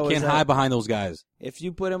You is can't that hide behind those guys. if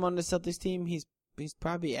you put him on the Celtics team, he's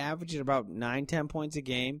probably averaging about 9-10 points a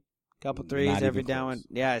game, couple threes Not every even down. close.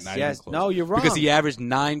 Yes, Not yes. even close. No, you're wrong. Because he averaged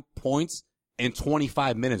 9 points in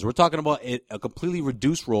 25 minutes. We're talking about a completely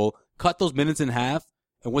reduced role. Cut those minutes in half,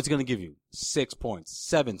 and what's he going to give you? 6 points,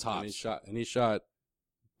 7 tops. And he shot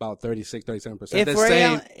about 36, 37%. If The Ray same,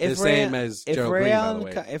 Allen- if the Ray- same as if Gerald Ray Green, Allen,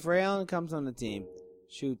 by the way. if Ray Allen comes on the team,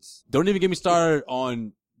 shoots. Don't even get me started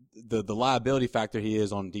on the liability factor he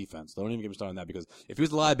is on defense. Don't even get me started on that, because if he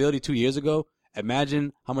was a liability 2 years ago,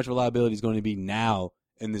 imagine how much of a liability he's going to be now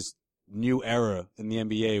in this new era in the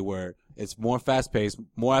NBA where it's more fast-paced,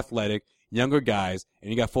 more athletic, younger guys, and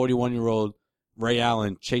you got 41-year-old Ray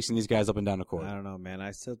Allen chasing these guys up and down the court. I don't know, man.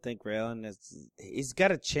 I still think Ray Allen he's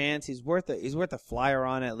got a chance. He's worth a flyer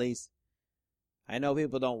on at least. I know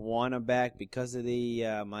people don't want him back because of the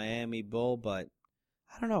Miami Bull, but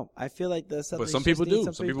I don't know. I feel like the Celtics But some just people need do.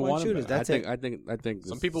 Some people three-point want him shooters. back. That's I think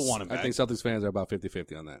Some people want him I back. think Celtics fans are about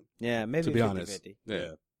 50-50 on that. Yeah, maybe To be 50-50. honest,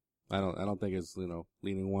 yeah. I don't think it's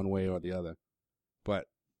leaning one way or the other. But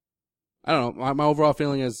I don't know. My overall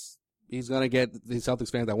feeling is he's gonna get the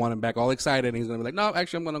Celtics fans that want him back all excited, and he's gonna be like, no,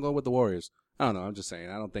 actually, I'm gonna go with the Warriors. I don't know. I'm just saying.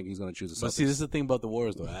 I don't think he's gonna choose the Celtics. But see, this is the thing about the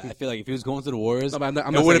Warriors, though. I feel like if he was going to the Warriors, No, but I'm not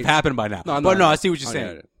it would have saying- happened by now. No, I'm but not- no, I see what you're Oh,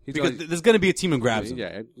 saying. yeah. He's Because gonna- there's going to be a team and grabs him.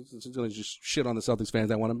 Yeah, he's gonna just shit on the Celtics fans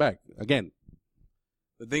that want him back again.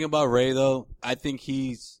 The thing about Ray, though, I think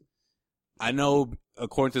I know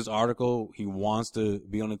according to this article, he wants to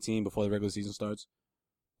be on the team before the regular season starts.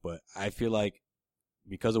 But I feel like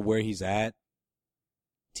because of where he's at,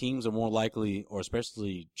 teams are more likely, or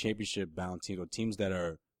especially championship-bound teams, or teams that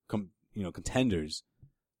are contenders,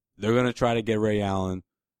 they're going to try to get Ray Allen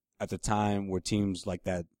at the time where teams like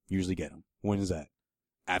that usually get him. When is that?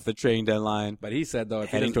 At the trading deadline, But he said though, if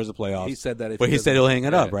heading he towards the playoffs. he said that, But he said he'll hang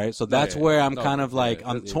it up, right? So No, that's yeah. where I'm No, kind of like, yeah.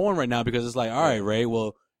 I'm torn right now because it's like, all right, Ray,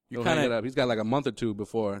 well, He'll hang it up. He's got like a month or two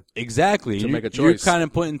before. Exactly. To make a You're choice. kind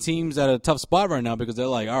of putting teams at a tough spot right now because they're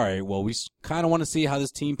like, all right, well, we kind of want to see how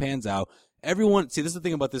this team pans out. Everyone, see, this is the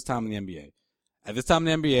thing about this time in the NBA. At this time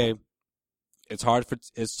in the NBA, it's hard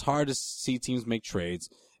to see teams make trades.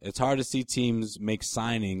 It's hard to see teams make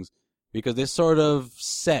signings because they're sort of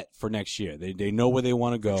set for next year. They know where they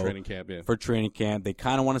want to go. For training camp. They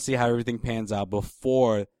kind of want to see how everything pans out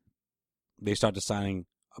before they start deciding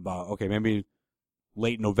about, okay, maybe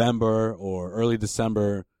late November or early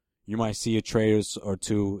December, you might see a trade or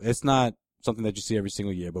two. It's not something that you see every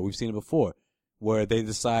single year, but we've seen it before where they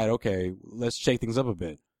decide, okay, let's shake things up a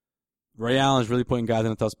bit. Ray Allen's really putting guys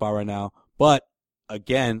in a tough spot right now. But,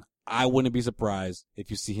 again, I wouldn't be surprised if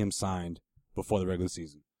you see him signed before the regular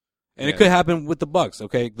season. And it could happen with the Bucks,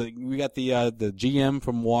 okay? We got the GM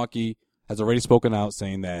from Milwaukee has already spoken out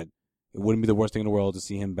saying that it wouldn't be the worst thing in the world to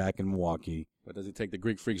see him back in Milwaukee. But does he take the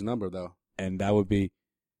Greek Freak's number, though? And that would be,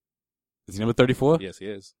 is he number 34? Yes, he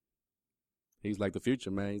is. He's like the future,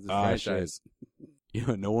 man. He's the franchise. You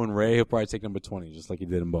know, no one Ray, he'll probably take number 20, just like he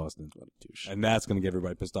did in Boston. And that's going to get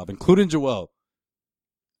everybody pissed off, including Joel.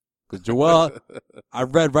 Because Joel, I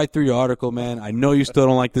read right through your article, man. I know you still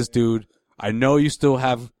don't like this dude. I know you still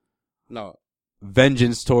have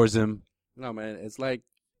vengeance towards him. No, man. It's like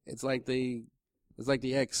the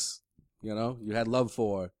ex, you know, you had love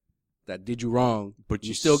for that did you wrong, but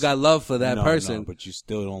you still got love for that person. No, but you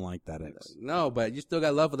still don't like that ex. No, but you still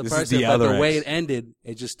got love for the This person. is the but other the way ex. it ended,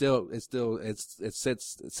 it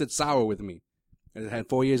sits sour with me. And it had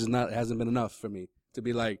 4 years hasn't been enough for me to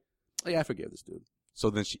be like, oh yeah, I forgive this dude. So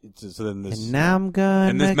then this. And now I'm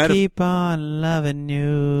gonna keep on loving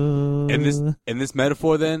you. In this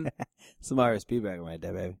metaphor, then. Some RSP back right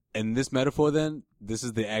there, baby. In this metaphor, then, this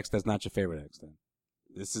is the ex that's not your favorite ex, then.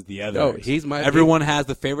 This is the other ex. Everyone has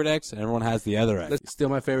the favorite ex, and everyone has the other ex. Still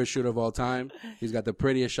my favorite shooter of all time. He's got the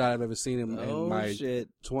prettiest shot I've ever seen him in my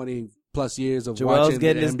 20-plus years of watching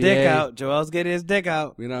getting the his NBA. dick out. Joel's getting his dick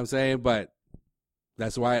out. You know what I'm saying? But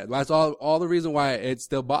that's all the reason why it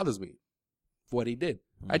still bothers me for what he did.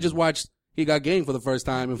 I just watched He Got Game for the first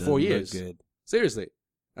time in 4 years. Good. Seriously.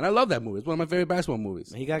 And I love that movie. It's one of my favorite basketball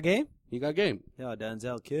movies. He Got Game? He Got Game. Yo,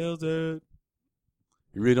 Denzel kills it.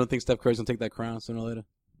 You really don't think Steph Curry's going to take that crown sooner or later?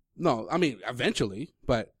 No, I mean, eventually,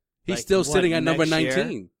 but he's Like, still what, sitting at number next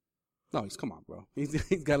 19. year? No, come on, bro. He's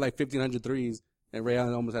got like 1,500 threes, and Ray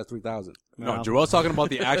Allen almost has 3,000. No, Joel's talking about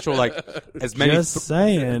the actual, like, as many. Just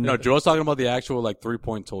saying. No, Joel's talking about the actual, like,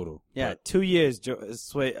 3-point total. Yeah, But 2 years,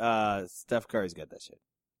 Steph Curry's got that shit.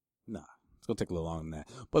 nah, it's going to take a little longer than that.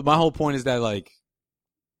 But my whole point is that, like,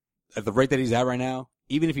 at the rate that he's at right now,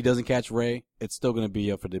 even if he doesn't catch Ray, it's still going to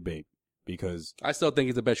be up for debate. Because I still think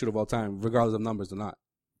he's the best shooter of all time, regardless of numbers or not,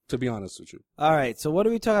 to be honest with you. All right, so what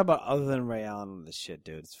are we talking about other than Ray Allen on this shit,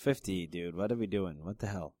 dude? It's 50, dude. What are we doing? What the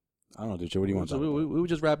hell? I don't know, dude. What do you want to So talk about? we were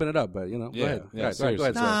just wrapping it up, but, you know, Yeah, go ahead. yeah, Go ahead, seriously.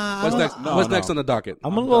 sir. Nah, What's I'm next? no, What's no. next on the docket?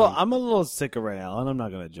 I'm a little sick of Ray Allen. I'm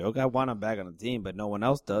not gonna joke. I want him back on the team, but no one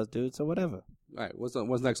else does, dude. So whatever. All right, what's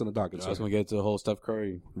next on the docket? I was going to get to the whole Steph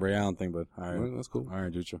Curry, Ray Allen thing, but all right. Well, that's cool. All right,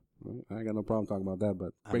 Dutra. I ain't got no problem talking about that,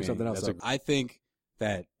 but I bring mean, something else that's up. I think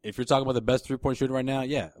that if you're talking about the best 3-point shooter right now,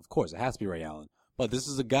 yeah, of course, it has to be Ray Allen. But this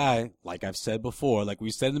is a guy, like I've said before, like we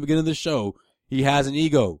said in the beginning of the show, he has an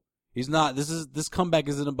ego. He's not, this comeback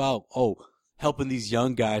isn't about, helping these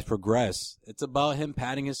young guys progress. It's about him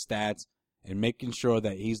padding his stats and making sure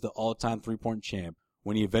that he's the all-time 3-point champ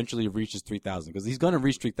when he eventually reaches 3,000. Because he's going to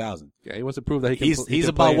reach 3,000. Yeah, he wants to prove that he can. He's can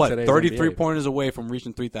about play in what, today's 33 NBA. pointers away from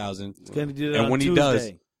reaching 3,000. He's gonna do that And on when he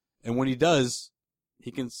Tuesday. when he does, he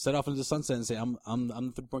can set off into the sunset and say, I'm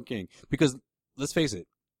the 3-point king. Because let's face it,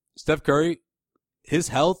 Steph Curry, his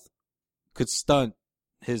health could stunt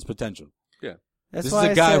his potential. Yeah. That's This is why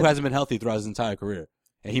a I guy said- who hasn't been healthy throughout his entire career.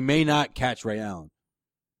 And he may not catch Ray Allen.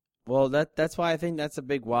 Well, that's why I think that's a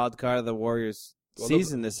big wild card of the Warriors'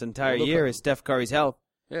 season this entire look year at- is Steph Curry's health.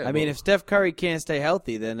 Yeah, I mean, if Steph Curry can't stay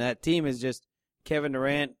healthy, then that team is just Kevin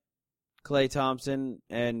Durant, Klay Thompson,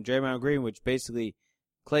 and Draymond Green, which basically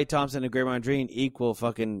Klay Thompson and Draymond Green equal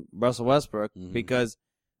fucking Russell Westbrook because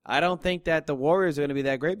I don't think that the Warriors are going to be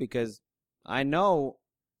that great because I know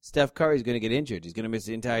Steph Curry is going to get injured. He's going to miss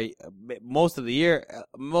the entire most of the year,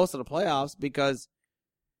 most of the playoffs because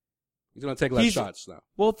he's going to take less shots now.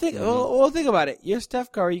 well, think about it. You're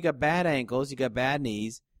Steph Curry. You got bad ankles. You got bad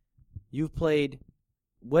knees. You've played.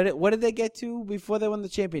 What did they get to before they won the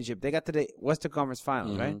championship? They got to the Western Conference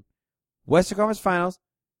Finals, right? Western Conference Finals,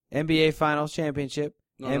 NBA Finals championship,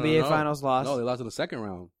 NBA Finals loss. No, they lost in the second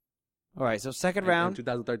round. All right, so second In round.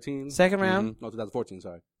 2013. Second round. No, 2014,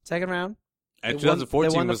 sorry. Second round. And They won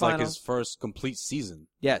 2014 the was like finals. his first complete season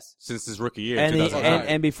Yes. since his rookie year. And, 2009.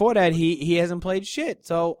 and before that, he hasn't played shit.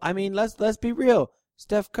 So I mean, let's be real.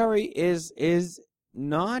 Steph Curry is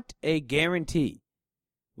not a guarantee,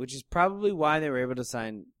 which is probably why they were able to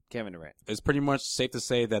sign Kevin Durant. It's pretty much safe to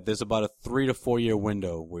say that there's about a 3 to 4 year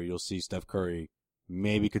window where you'll see Steph Curry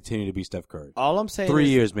maybe continue to be Steph Curry. All I'm saying 3 is,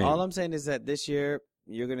 years, maybe. All I'm saying is that this year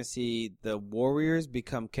you're going to see the Warriors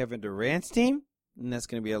become Kevin Durant's team, and that's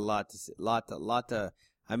going to be a lot to.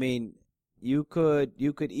 I mean, you could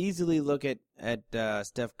easily look at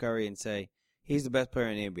Steph Curry and say he's the best player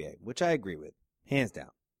in the NBA, which I agree with, hands down.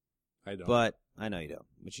 I don't. But I know you don't,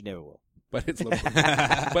 but you never will. But it's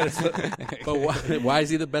but why is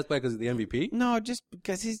he the best player? Because he's the MVP? No, just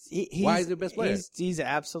because he's why is he the best player? He's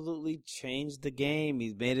absolutely changed the game.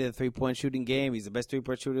 He's made it a 3-point shooting game. He's the best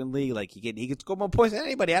 3-point shooter in the league. Like he can score more points than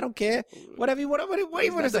anybody. I don't care. Whatever you want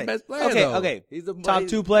to say. The best player, okay, though. okay. He's the Top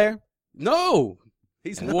 2 player. No,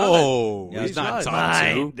 he's not. Whoa. Yeah, He's not top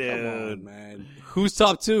mine, 2. dude. Come on, man. Who's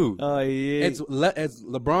top 2? Oh yeah. It's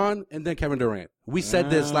LeBron and then Kevin Durant. We said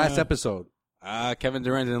this last episode. Kevin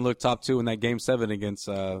Durant didn't look top 2 in that Game 7 against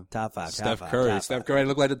top 5. Steph Curry. Steph Curry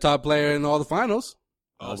looked like the top player in all the finals.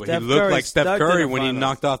 Oh, but Steph he looked Curry like Steph stuck in Curry the when he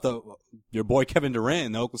finals. knocked off your boy Kevin Durant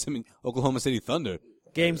in the Oklahoma City Thunder.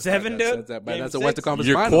 Game 7, dude. That's a Western Conference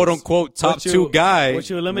Your Finals. quote-unquote top What you- 2 guy what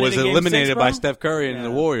you was eliminated in Game eliminated 6, by bro? Steph Curry and Yeah.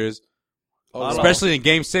 the Warriors. Overall, Especially in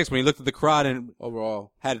Game 6 when he looked at the crowd and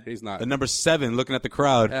overall, had he's not. the number 7 looking at the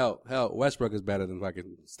crowd. Hell, Westbrook is better than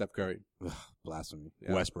fucking Steph Curry. Blasphemy.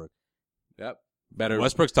 Yeah. Westbrook. Yep. Better.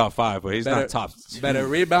 Westbrook's top 5, but he's better, not top 2. Better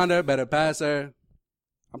rebounder, better passer.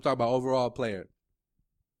 I'm talking about overall player.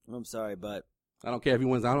 I'm sorry, but I don't care if he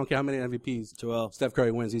wins. I don't care how many MVPs Joel. Steph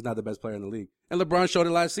Curry wins. He's not the best player in the league. And LeBron showed it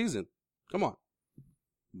last season. Come on.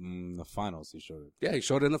 The finals he showed it. Yeah, he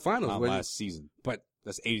showed it in the finals. Not When- last season. But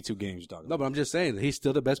That's 82 games you're talking no, but I'm just saying that he's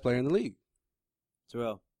still the best player in the league.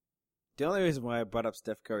 Joel. The only reason why I brought up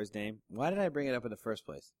Steph Curry's name, why did I bring it up in the first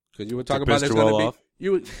place? Because you were talking To about piss it's going Joel to off? be.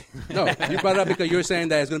 You brought it up because you were saying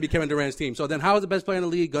that it's going to be Kevin Durant's team. So then, how is the best player in the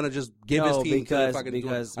league going to just give his team to fucking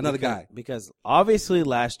another guy? Because obviously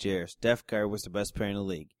last year Steph Curry was the best player in the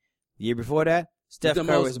league. The year before that, Steph the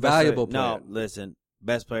Curry most was the best valuable player. No, player. listen,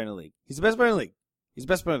 best player in the league. He's the best player in the league. He's the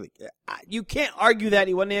best player in the league. You can't argue that.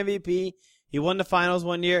 He won the MVP. He won the finals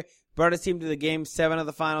one year. Brought his team to the Game 7 of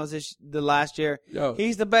the finals the last year. Yo,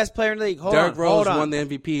 He's the best player in the league. Derrick Rose won the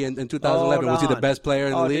MVP in 2011. Was he the best player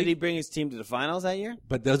in the league? Did he bring his team to the finals that year?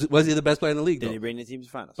 But was he the best player in the league? Did Though? he bring the team to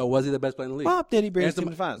the finals? Or was he the best player in the league? Well, did he bring his Answer team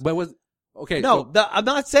to the finals? But was okay? No, so, I'm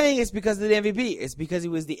not saying it's because of the MVP. It's because he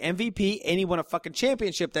was the MVP and he won a fucking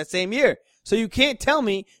championship that same year. So you can't tell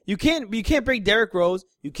me you can't bring Derrick Rose,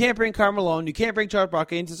 you can't bring Karl Malone, you can't bring Charles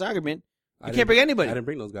Barkley into this argument. You can't bring anybody. I didn't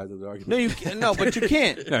bring those guys into the argument. No, you can't, no, but you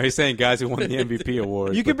can't. No, he's saying guys who won the MVP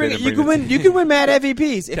award. You can win mad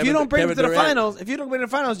MVPs. If you don't bring them to the Durant.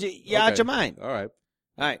 finals, you're out your mind. All right.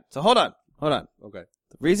 All right. So hold on. Okay.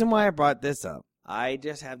 The reason why I brought this up, I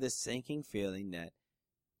just have this sinking feeling that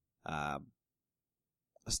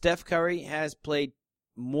Steph Curry has played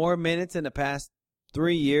more minutes in the past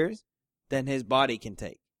 3 years than his body can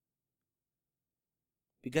take.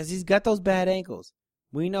 Because he's got those bad ankles.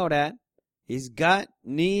 We know that. He's got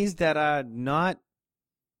knees that are not.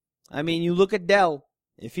 I mean, you look at Dell.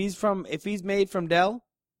 If he's made from Dell,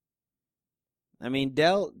 I mean,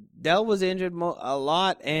 Dell was injured a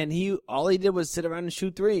lot, and all he did was sit around and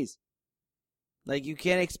shoot threes. Like, you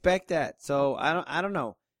can't expect that. So I don't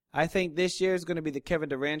know. I think this year is going to be the Kevin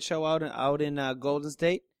Durant show out in Golden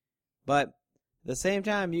State, but at the same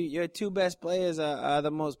time, your two best players are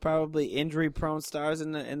the most probably injury-prone stars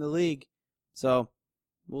in the league. So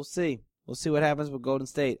we'll see. We'll see what happens with Golden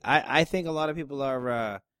State. I think a lot of people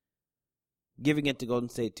are giving it to Golden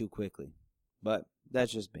State too quickly, but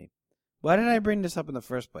that's just me. Why did I bring this up in the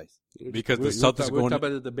first place? Because the Celtics we're going talking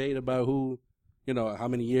about the debate about who, how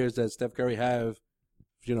many years does Steph Curry have,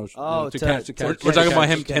 We're talking about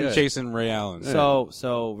him chasing Ray Allen. Yeah.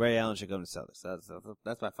 So Ray Allen should go to Celtics.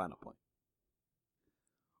 That's my final point.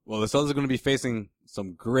 Well, the Celtics are going to be facing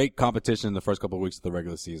some great competition in the first couple of weeks of the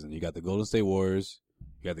regular season. You got the Golden State Warriors.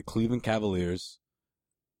 You got the Cleveland Cavaliers.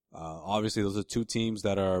 Obviously, those are two teams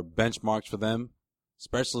that are benchmarks for them,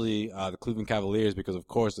 especially the Cleveland Cavaliers, because, of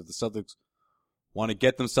course, if the Celtics want to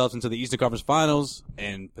get themselves into the Eastern Conference Finals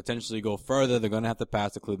and potentially go further, they're going to have to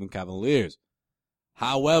pass the Cleveland Cavaliers.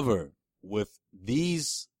 However, with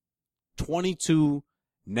these 22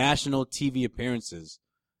 national TV appearances,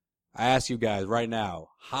 I ask you guys right now,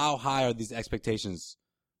 how high are these expectations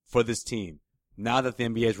for this team now that the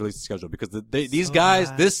NBA has released the schedule? Because these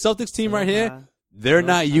guys, this Celtics team right here, they're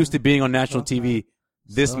not used to being on national TV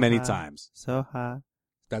this So many high. times. So high.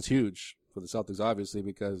 That's huge for the Celtics, obviously,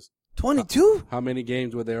 because 22? how many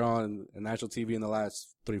games were there on national TV in the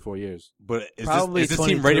last 3-4 years? But is Probably this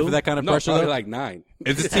team ready 22? for that kind of No, pressure? probably Though? like 9.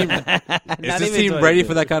 Is this team Not is this even team 22. ready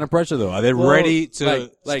for that kind of pressure though? Are they Well, ready to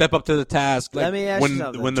like- step up to the task? Let me ask you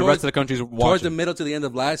something. when the Towards- rest of the country's Towards the watching. middle to the end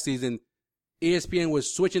of last season, ESPN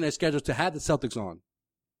was switching their schedules to have the Celtics on.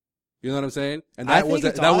 You know what I'm saying? And I that think was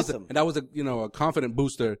it's that awesome. was a a confidence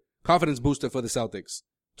booster for the Celtics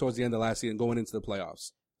towards the end of last season, going into the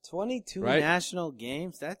playoffs. 22 Right? national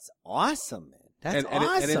games? That's awesome, man. That's and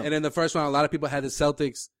awesome. and in the first round, a lot of people had the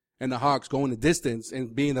Celtics and the Hawks going the distance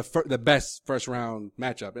and being the best first round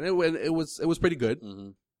matchup, and it was pretty good.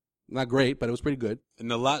 Mhm. Not great, but it was pretty good. In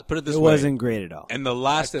the put it this it way, wasn't great at all. in the I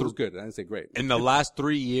last said it was good. I didn't say great. in the last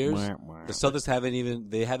 3 years, Wah, wah. the Celtics haven't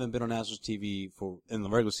been on national TV in the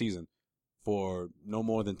regular season for no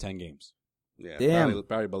more than 10 games. Yeah, Damn.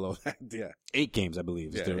 probably below that. Yeah, 8 games, I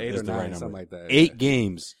believe. yeah, is the, 8 is or the 9, right number. something like that. 8 yeah.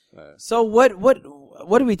 games. So what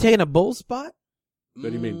are we taking, a bowl spot? What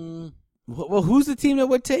do you mean? Well, who's the team that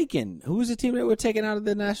we're taking? Who's the team that we're taking out of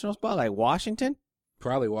the national spot? Like Washington?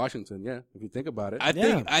 Probably Washington. Yeah, if you think about it, I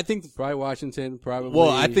think probably Washington. Probably. well,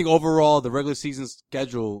 I think overall the regular season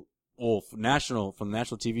schedule, well, from national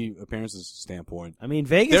TV appearances standpoint, I mean,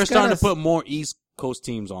 Vegas. they're starting got to put more East Coast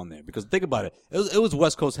teams on there because think about it, it was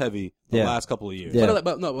West Coast heavy the Yeah. last couple of years, Yeah.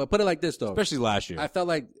 But put it like this though. especially last year. I felt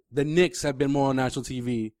like the Knicks have been more on national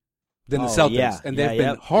TV than the Oh, Celtics, yeah. and Yeah, they've been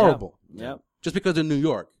yep, horrible. Yep. Just because of New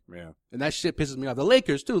York, yeah. and that shit pisses me off. The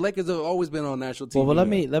Lakers too. Lakers have always been on national TV. Well, let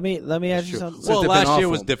me ask you true. something. So Well, they've last been year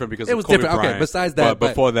awful. was different because It of was Kobe different. Okay, Bryant. besides that, but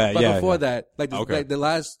before that, but yeah, before yeah. that, like the Okay.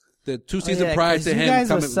 2 season Yeah, prior 'cause to you him guys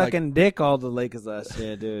were coming, sucking dick all the Lakers last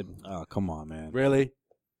year, dude. Oh, come on, man. really.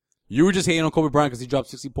 You were just hating on Kobe Bryant because he dropped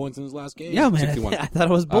 60 points in his last game. Yeah, man. 61. I thought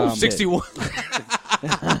it was bullshit. 61.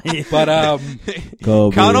 But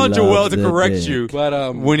Kobe Count on Joel loves to the correct dick. you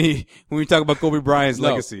but when we talk about Kobe Bryant's No,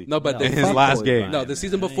 legacy. no, but in the- his fuck last Kobe game. Bryant. no, the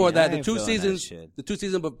season man. before I that, the ain't 2 feeling that seasons, shit. the 2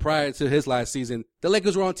 seasons but prior to his last season, the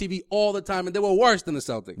Lakers were on TV all the time, and they were worse than the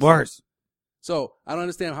Celtics. Worse. So I don't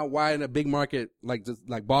understand why in a big market like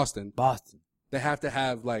Boston, Boston. they have to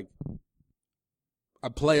have like a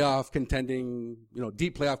playoff contending,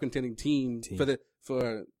 deep playoff contending team.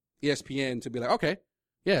 for ESPN to be like, okay,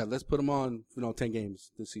 yeah, let's put them on, 10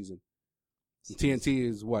 games this season. And TNT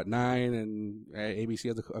is what, 9, and ABC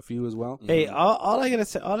has a few as well. Hey, all I gotta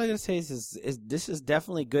say is this is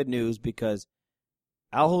definitely good news because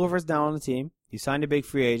Al Horford's now on the team. You signed a big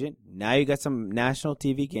free agent. Now you got some national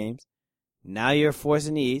TV games. Now you're a force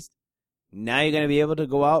in the East. Now you're gonna be able to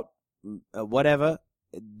go out, whatever,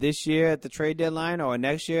 this year at the trade deadline or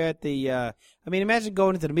next year at the. Imagine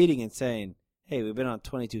going into the meeting and saying, "Hey, we've been on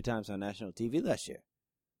 22 times on national TV last year."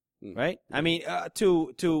 Right? I mean,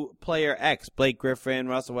 to player X, Blake Griffin,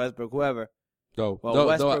 Russell Westbrook, whoever. Though I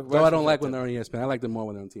Westbrook- don't Westbrook's like up when there. they're on ESPN. I like them more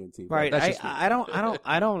when they're on TNT. but Right. that's just me.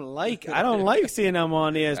 I don't like seeing them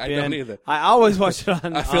on ESPN. I don't either. I always watch it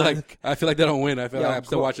on. I feel on- like they don't win. I feel Yo, like I'm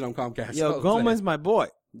still watching on Comcast. Yo, Goldman's my boy.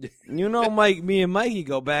 You know, Mike. Me and Mikey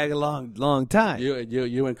go back a long time.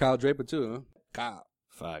 You and Kyle Draper too, huh? Kyle.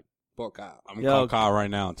 Fuck. Poor Kyle. I'm going to call Kyle right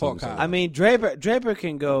now. And tell Poor him to say Kyle. that. I mean, Draper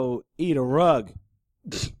can go eat a rug.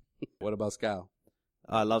 What about Scal?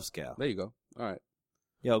 I love Scal. There you go. All right.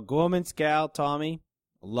 Yo, Gorman, Scal, Tommy,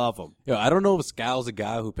 love them. Yo, I don't know if Scal's a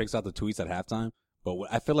guy who picks out the tweets at halftime, but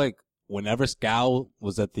I feel like whenever Scal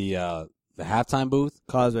was at the halftime booth,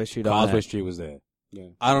 Causeway Street. all Causeway that. Street was there. Yeah.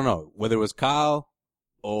 I don't know whether it was Kyle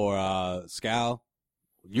or Scal.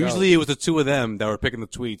 Usually it was the two of them that were picking the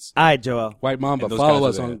tweets. All right, Joel. White Mamba, And those follow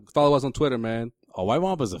guys us are follow us on Twitter, man. Oh, White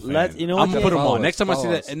Mamba's a fan. You know what, I'm gonna put him Follow on. us, Next time I see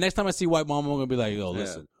follow that, us. and next time I see White Mamba, I'm gonna be like, yo, Yeah.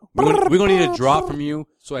 listen, we're gonna need a drop from you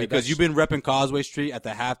Sway, because that's- you've been repping Causeway Street at the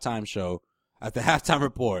halftime show, at the halftime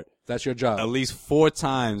report, That's your job. at least 4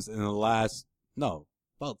 times in the last,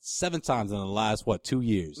 about 7 times in the last 2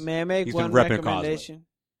 years. May I make He's one been repping recommendation?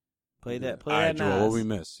 Play that. Play All right, that. Joel, what Nas. we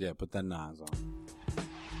miss? Yeah, put that Nas on.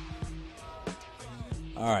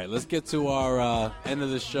 All right, let's get to our end of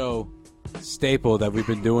the show staple that we've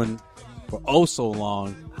been doing for oh so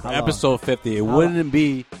long. How long? Episode 50. It How wouldn't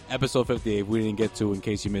be episode 50 if we didn't get to, in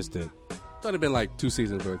case you missed it. It's only been like 2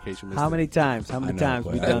 seasons for in case you missed How it. many times? How I many know, times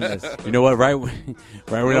but- we done this? You know what? Right when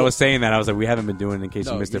I was saying that, I was like, we haven't been doing it in case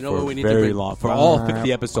No, you missed you it know what for we need to very bring- long. For all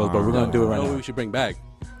 50 episodes, but we're going to do it You right know what now. we should bring back?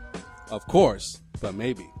 Of course, but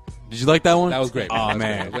maybe. Did you like that one? That was great. Oh, That was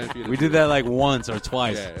man. great. I was waiting for you to We do did that like once or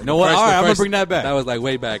twice. Yeah. You know what? First- All right, the I'm going to first- bring that back. That was like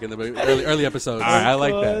way back in the early episodes. All right, I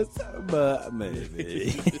like that. But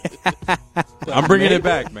maybe. I'm bringing it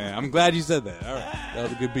back, man. I'm glad you said that. All right. That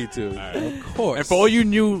was a good beat too. All right. Of course. And for all you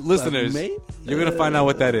new listeners, maybe. you're going to find out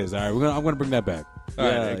what that is. All right, I'm going to bring that back. All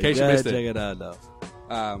right, in case you missed check it, it out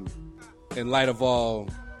though. in light of all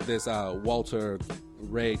this Walter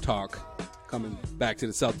Ray talk coming back to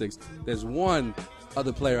the Celtics, there's one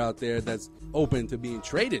other player out there that's open to being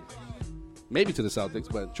traded, maybe to the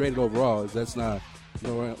Celtics, but traded overall. That's not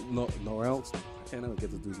Noel. I can't ever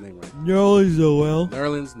get this dude's name right.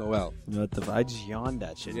 Nerlens Noel. What the? I just yawned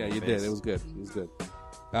that shit. Yeah, in you your did. face. It was good. It was good.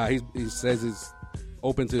 He says he's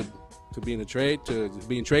open to being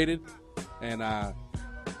being traded, and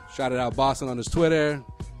shouted out Boston on his Twitter.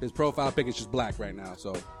 His profile pic is just black right now,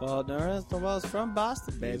 so Well, Nerlens Noel's from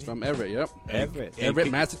Boston, baby. he's from Everett. Yep, Everett.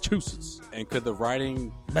 Massachusetts. And could the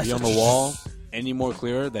writing be on the wall any more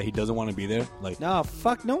clearer that he doesn't want to be there? Like, No,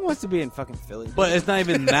 fuck. No one wants to be in fucking Philly. but it's not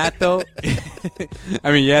even that though.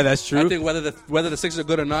 I mean, yeah, that's true. I think whether the Sixers are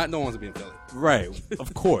good or not, no one wants to be in Philly. Right,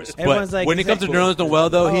 of course. Everyone's But like, when it comes to exactly. Nerlens Noel,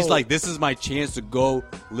 though, he's Oh. like, this is my chance to go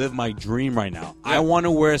live my dream right now. I want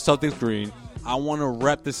to wear Celtics green. I want to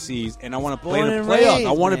rep the C's, and I want to play in Born the and playoffs. raised,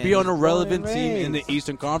 I want to man. be on a Born relevant and team in the raised.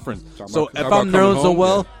 Eastern Conference. Talking So about- if talking I'm about coming Nerlens home,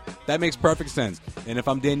 Noel, yeah. that makes perfect sense. And if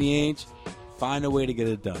I'm Danny Ainge, find a way to get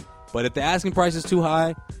it done. But if the asking price is too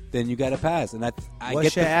high, then you got to pass. And I What's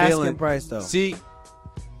get your the asking feeling. price, though? See,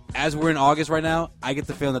 as we're in August right now, I get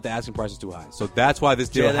the feeling that the asking price is too high. So that's why this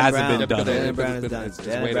deal Jaylen hasn't Brown. been done. Yeah, Jaylen Brown is it's done. it's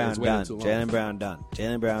Jaylen waited- Brown it's waited done. too long. Jaylen Brown done.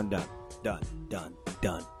 Jaylen Brown done.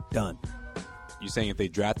 Done. You saying if they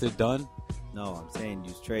drafted Dunn? No, I'm saying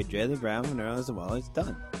you trade Jaylen Brown for Nerlens Noel. It's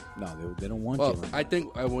done. No, they don't want Well, Jaylen. I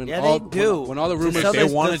think when Yeah, all they do. when all the The rumors If they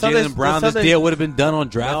Celtics- wanted the Celtics- Jaylen Brown, the this Celtics- deal would have been done on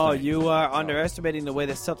draft No, night. you are underestimating the way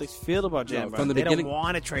the Celtics feel about Jaylen No, Brown. from the They beginning- don't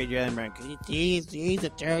want to trade Jaylen Brown because he's a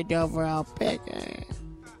third overall pick.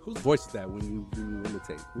 whose voice is that when you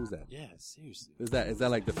imitate? Who's that? Yeah, seriously. Is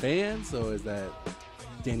that like the fans or is that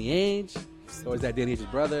Danny Ainge or is that Danny Ainge's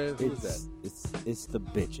brother? Who is that? It's the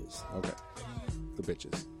bitches. Okay, the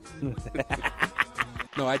bitches.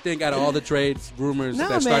 No, I think out of all the trades rumors No,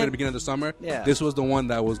 that started man. at the beginning of the summer, Yeah. this was the one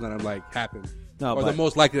that was gonna like happen, No, or the but-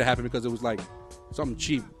 most likely to happen because it was like something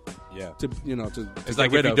cheap Yeah. to It's get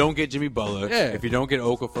like rid if you of. don't get Jimmy Butler, Yeah. if you don't get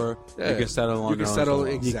Okafor, Yeah. you can settle on You can Nerlens settle Noel.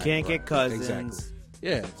 ex- You Exactly can't right. get Cousins. Exactly.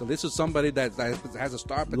 Yeah, so this is somebody that has a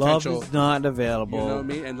star Love potential. is not available. You know what I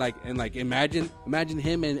mean? And like imagine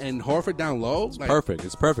him and Horford down low. Like, Perfect.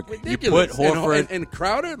 It's perfect. ridiculous. You put Horford. and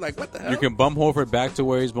Crowder. Like what the hell? You can bump Horford back to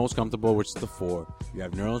where he's most comfortable, which is the 4. You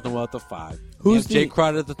have Nerlens Noel at the 5. Who's you have Jay the-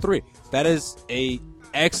 Crowder at the 3. That is a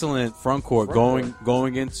excellent front court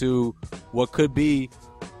going into what could be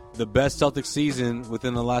the best Celtics season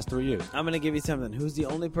within the last 3 years. I'm going to give you something. Who's the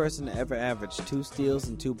only person to ever average 2 steals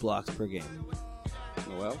and 2 blocks per game?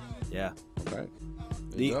 Noel. Yeah. Okay. There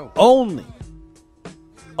The you go.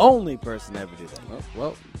 only person to ever do that.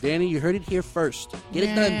 Well, Danny, you heard it here first. Get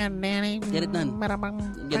it done. Danny. Get it done.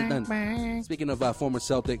 Get it done. Speaking of former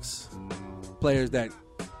Celtics players that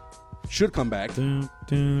should come back,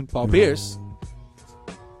 Paul Pierce.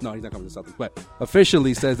 No, he's not coming to Celtics, but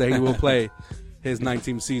officially says that he will play his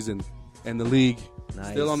 19th season in the league.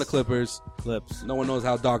 Nice. Still on the Clippers. Clips. No one knows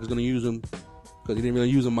how Doc is going to use him because he didn't really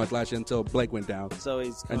use him much last year until Blake went down. So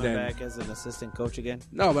he's coming then- back as an assistant coach again?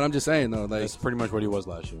 No, but I'm just saying though, like That's pretty much what he was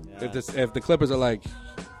last year. Yeah. if the Clippers are like,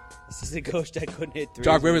 Assistant coach that couldn't hit 3.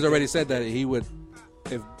 Doc Rivers already said that he would,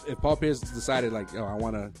 if Paul Pierce decided like, I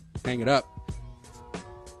want to hang it up,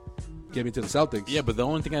 get me to the Celtics. Yeah, but the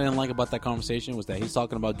only thing I didn't like about that conversation was that he's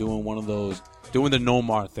talking about doing one of those, doing the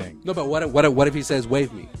Nomar thing. No, but what if he says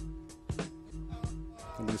waive me?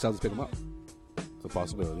 And then the Celtics pick him up. It's a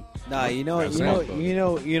possibility. Nah, That's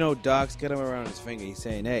Doc's got him around his finger. He's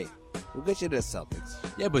saying, "Hey, we'll get you to the Celtics.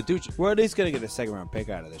 Yeah, but dude, We're at least gonna get a second round pick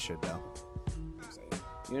out of this shit, though."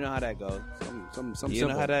 You know how that goes. Some You simple.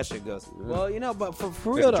 know how that shit goes. Yeah. Well, but for Like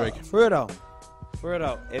real though, Drake. for real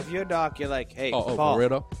though, if you're Doc, you're like, "Hey, Oh, Paul, for real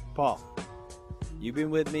though? Paul, you've been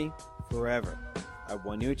with me forever. I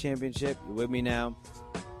won you a championship. You're with me now.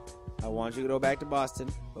 I want you to go back to Boston,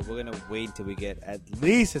 but we're gonna wait until we get at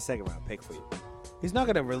least a second round pick for you." He's not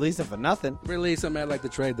gonna release it for nothing. Release him at like the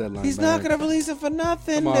trade deadline. He's man. not gonna release it for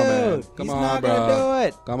nothing, Come on, dude. man. Come He's on, not bro. gonna do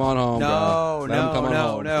it. Come on home, No, bro. Let him come on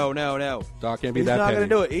home. no. Doc can't be He's that not petty. gonna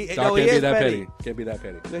do it. Doc No, can't he be is that petty. petty. Can't be that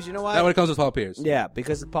petty. Because you know why? Not when it comes to Paul Pierce. Yeah,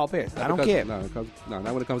 because of Paul Pierce. I don't Because- care. No,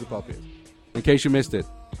 not when it comes to Paul Pierce. In case you missed it,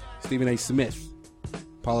 Stephen A. Smith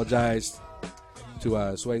apologized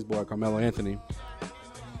to Sway's boy Carmelo Anthony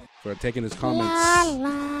for taking his comments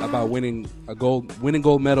about winning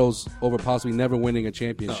gold medals over possibly never winning a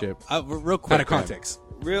championship. real quick, Out of context.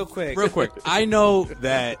 Real quick. I know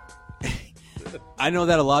that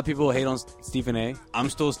a lot of people hate on Stephen A. I'm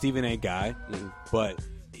still a Stephen A. guy, but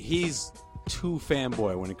he's too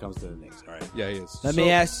fanboy when it comes to the Knicks. All right. Yeah, he is. Let me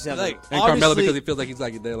ask you something. Like, And Carmelo obviously- because he feels like he's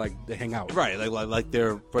like they hang out. Right, like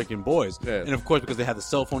they're freaking boys, Yeah. and of course because they have the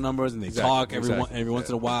cell phone numbers and they Exactly, talk every exactly. once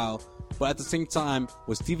in a while. But at the same time,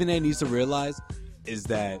 what Stephen A. needs to realize is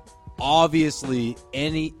that obviously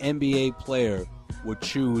any NBA player would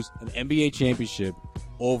choose an NBA championship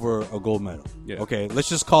over a gold medal. Yeah. Okay, let's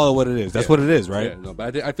just call it what it is. That's Yeah. what it is, right? Yeah, no,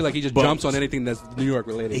 but I feel like he just But- jumps on anything that's New York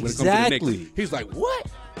related. When it comes to the Exactly. Knicks. He's like, what?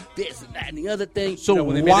 This and that and the other thing. So You know,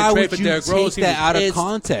 when they made why the trade would for you Derrick Rose, take he that out was of pissed.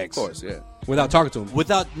 context? Of course, yeah. Without talking to him.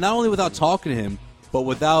 Without not only without talking to him, but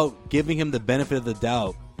without giving him the benefit of the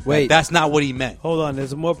doubt. Wait. that's not what he meant. Hold on,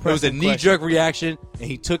 there's a more It was a pressing knee-jerk reaction, and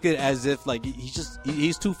he took it as if like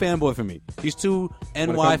he's too fanboy for me. He's too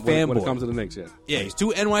NY fanboy. When it comes to the Knicks, yeah. Yeah, he's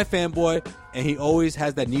too NY fanboy, and he always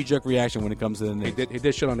has that knee-jerk reaction when it comes to the Knicks. He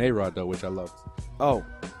did shit on A-Rod, though, which I loved. Oh,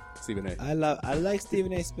 Stephen A. I like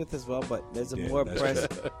Stephen A. Smith as well, but there's a Yeah, more that's pressing.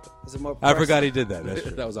 There's a more. I pressing- forgot he did that. That's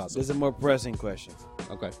true. That was awesome. There's a more pressing question.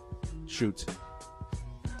 Okay. Shoot.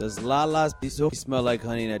 Does Lala's Bizo smell like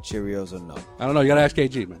Honey Nut Cheerios or no? I don't know. You got to ask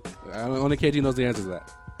KG, man. Only KG knows the answer to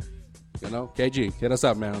that. You know? KG, hit us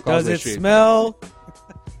up, man. On Does Causeway it Street. smell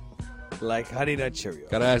like Honey Nut Cheerios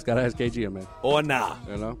Gotta ask KG, man. or nah?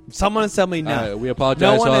 You know? Someone tell me nah. We apologize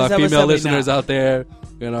No to one all has our ever female said me listeners nah. out there.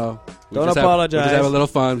 You know? We Don't just apologize. We just have a little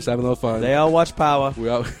fun. Just having a little fun. They all watch Power. We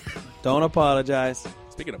all. Don't apologize.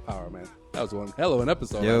 Speaking of power, man, that was one hell of an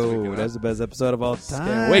episode. last Yo, week, that's the best episode of all time.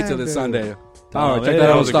 Can't wait till this dude. Sunday. Power, man, check that that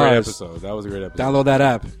out on was a great Stars. episode. That was a great episode. Download that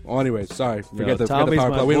app. Oh, anyway, sorry. Forget the Tommy's power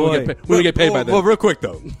my plug. We don't boy. get paid. We don't get paid by that. Well, real quick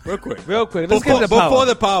though. Real quick. Real quick, let's get Before, to the Power. before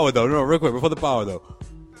the power though. No, real quick. Before the power though.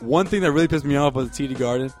 One thing that really pissed me off with the TD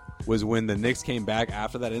Garden was when the Knicks came back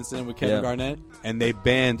after that incident with Kevin Yeah. Garnett, and they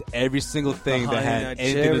banned every single thing The that Honey had Nut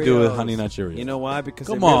anything to do with Cheerios. Honey Nut Cheerios. You know why? Because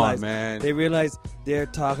Come they on, realized, man. They realize they're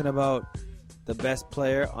talking about the best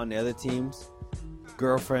player on the other team's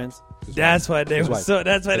girlfriends. That's why they His were wife. so.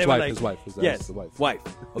 That's why His they wife, were like, his wife. His- yes, the wife. wife.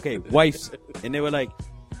 Okay, wives, and they were like,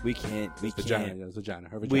 we can't, Vagina. Yeah, it's vagina.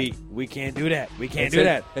 Her vagina. we can't do that. We can't It do says-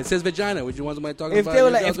 that. It says vagina. Would you want somebody talking If about they were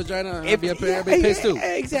your like, girl's if, vagina? if, I'd be pissed too.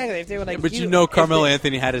 exactly. If they were like, But you know, if Carmelo they-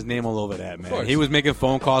 Anthony had his name all over that, man. course. He was making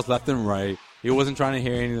phone calls left and right. He wasn't trying to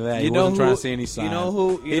hear any of that. You He know wasn't trying who- to see any you signs. know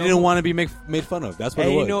who- you he know didn't who- want to be made fun of. That's what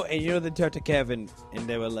And it was. you know, they turned to Kevin, and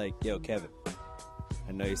they were like, "Yo, Kevin,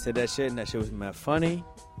 I know you said that shit, and that shit was mad funny,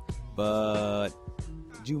 but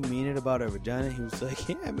did you mean it about her vagina?" He was like,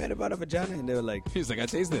 "Yeah, I meant about her vagina," and they were like, He was like, I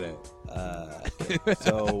tasted it.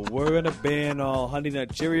 "So we're gonna ban all Honey Nut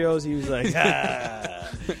Cheerios." He was like, I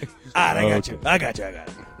got you, I got you."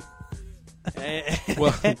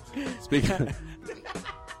 Well,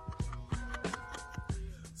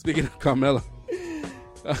 speaking of Carmelo,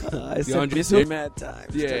 I said, DeAndre- "This was mad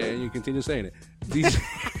times." yeah, and you continue saying it.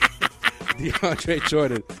 DeAndre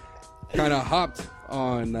Jordan kind of hopped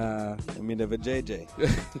on, I mean, of a JJ.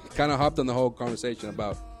 kind of hopped on the whole conversation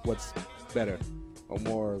about what's better or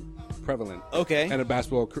more prevalent Okay, in a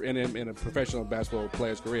basketball in a professional basketball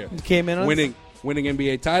player's career. came in on winning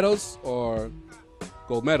NBA titles or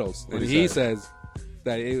gold medals. What'd And he he say? says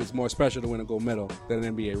that it was more special to win a gold medal than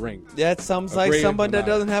an NBA ring. That sounds like Agreed someone or that not?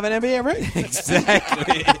 doesn't have an NBA ring.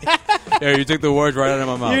 Exactly. There, you took the words right out of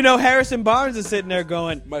my mouth. You know, Harrison Barnes is sitting there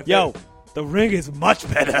going, My "Yo, favorite. the ring is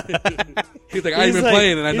much better." He's like, I ain't been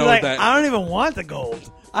playing, and I he's know like, that. I don't even want the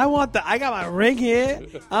gold. I got my ring here.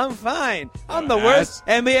 I'm fine. I'm the worst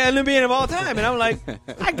NBA Olympian of all time. And I'm like,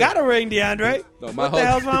 I got a ring, DeAndre. No, my What the whole-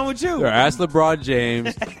 hell's wrong with you? Sure, ask LeBron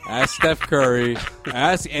James, ask Steph Curry,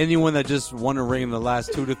 ask anyone that just won a ring in the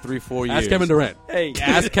last 2 to 3, 4 years. Ask Kevin Durant. Hey,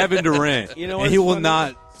 Ask Kevin Durant. You know and what's he will funny? not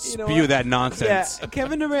You know spew what? that yeah, nonsense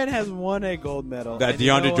Kevin Durant has won a gold medal. that and you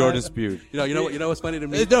know DeAndre what? Jordan spewed. You know what's funny to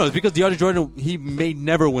me? No, it's because DeAndre Jordan, he may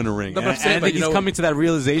never win a ring. No, but and I'm saying, I but think you he's know- coming to that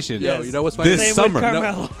realization. Yo, you know what's funny? This Same summer. with No,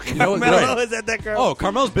 Carmelo. you know what- Carmelo right. is at that girl. Oh,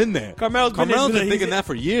 Carmelo's been there. Carmelo's been been he's- thinking that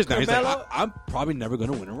for years now. He's Carmelo- like, I'm probably never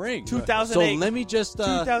going to win a ring. 2008. So let me just.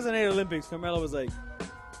 2008 Olympics, Carmelo was like,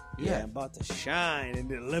 Yeah. I'm about to shine in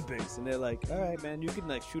the Olympics. And they're like, all right, man, you can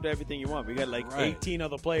like shoot everything you want. We got like Right. 18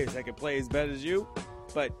 other players that can play as bad as you.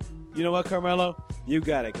 But you know what, Carmelo? You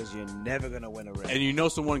got it because you're never going to win a ring. And you know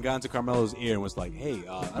someone got into Carmelo's ear and was like, hey,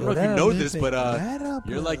 I don't know if that you know this, Olympic but ladder,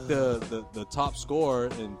 you're like the top scorer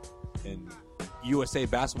in USA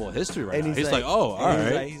basketball history right now. He's like, oh, all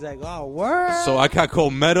and right. He's like, oh, word. So I got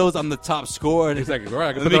gold medals. I'm the top scorer. And He's like, all right,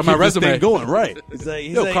 I can let put me it on my keep this resume. thing going. Right. He's like,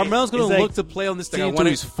 Yo, Carmelo's going he's to like- look to play on this I team won until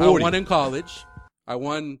in- he's 40. I won in college. I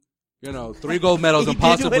won, 3 gold medals He and did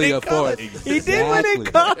win possibly in a college. fourth. He did win in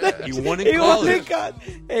Exactly. college. He won in He won in college. college.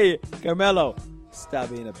 Hey, Carmelo, stop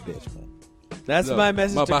being a bitch, man. That's Look, my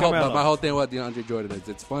message to my Carmelo. whole thing about DeAndre Jordan is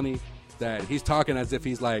it's funny that he's talking as if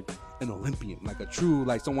he's like an Olympian, like a true,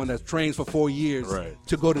 like someone that trains for 4 years Right.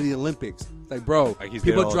 to go to the Olympics. Like, bro, Like he's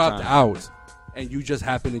there people all the dropped time. out, and you just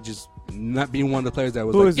happen to just not being one of the players that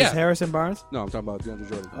was Who like, is this? yeah. Harrison Barnes? No, I'm talking about DeAndre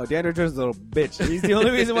Jordan. Oh, DeAndre Jordan's a little bitch. He's the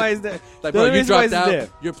only reason why he's there. Like, The bro, only you reason why dropped he's out. there.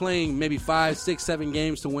 You're playing maybe 5, 6, 7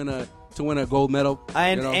 games to win a gold medal.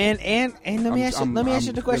 And you know? and let me ask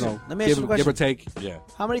you the question. Let me ask you the Give or question. take. Yeah.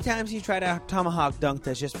 How many times you tried a tomahawk dunk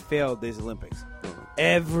that's just failed these Olympics?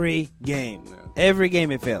 Every game. Yeah. Every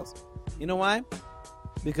game it fails. You know why?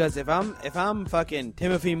 Because if I'm fucking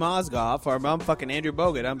Timothy Mozgov or if I'm fucking Andrew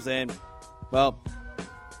Bogut, I'm saying, well,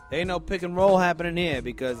 there ain't no pick and roll happening here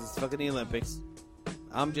because it's fucking the Olympics.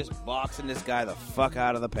 I'm just boxing this guy the fuck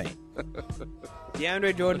out of the paint.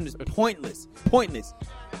 DeAndre Jordan is pointless. Pointless.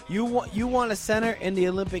 You want a center in the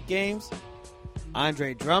Olympic Games?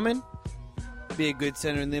 Andre Drummond be a good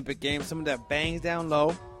center in the Olympic Games. Someone that bangs down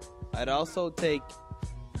low. I'd also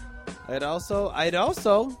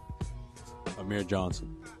Amir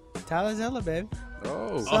Johnson. Tyler Zeller, baby.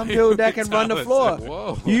 Oh. Some dude that can run the floor.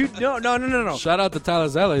 Whoa. You no. Shout out to Tyler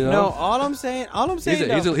Zeller, you know. No, all I'm saying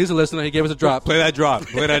He's a listener. He gave us a drop. Play that drop.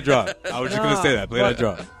 Play that drop. I was just going to say that. Play that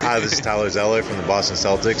drop. Hi, this is Tyler Zeller from the Boston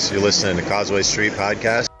Celtics. You're listening to Causeway Street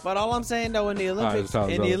Podcast. But all I'm saying though, in the it's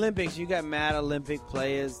Tyler Zeller. Olympics, you got mad Olympic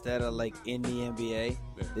players that are like in the NBA.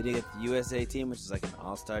 Yeah. Then you get the USA team, which is like an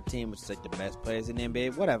all-star team, which is like the best players in the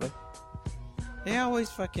NBA. Whatever. They always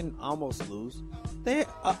fucking almost lose.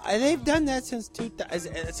 They've done that since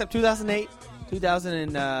except 2008,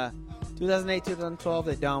 2008, 2012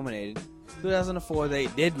 they dominated. 2004 they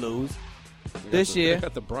did lose. This year, They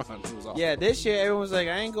got the bronze. It was awesome. yeah, this year everyone was like,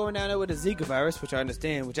 I ain't going down there with the Zika virus, which I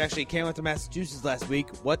understand, which actually came out to Massachusetts last week.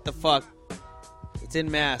 What the fuck? It's in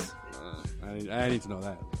Mass. I need to know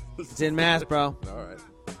that. It's in Mass, bro. All right.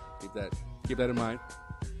 Keep that in mind.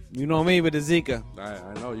 You know me with the Zika.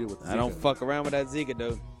 I know you with the I don't Zika. fuck around with that Zika,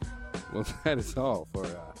 dude. Well, that is all for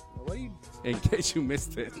What are you? in case you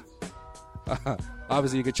missed it.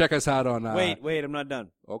 Obviously, you can check us out on. Wait, I'm not done.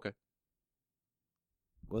 Okay.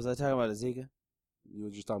 What was I talking about, the Zika? You were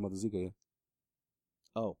just talking about the Zika. Yeah?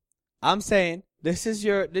 Oh, I'm saying this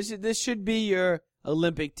should be your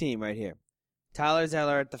Olympic team right here. Tyler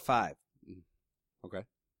Zeller at the 5. Okay.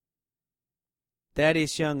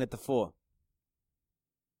 Thaddeus Young at the 4.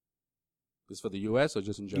 This for the U.S. or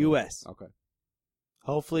just in general? U.S. Okay.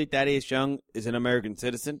 Hopefully Thaddeus Young is an American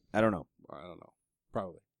citizen. I don't know. I don't know.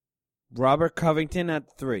 Probably. Robert Covington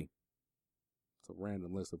at 3. It's a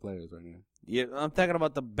random list of players right here. Yeah, I'm talking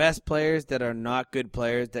about the best players that are not good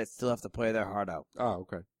players that still have to play their heart out. Oh,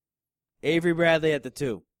 okay. Avery Bradley at the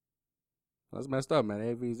 2. That's messed up, man.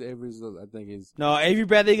 Avery's I think he's. No, Avery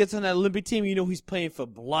Bradley gets on that Olympic team. You know he's playing for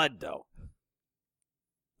blood, though.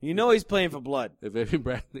 You know he's playing for blood. If Avery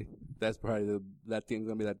Bradley, that's probably that team's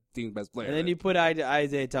gonna be that team's best player. And then you put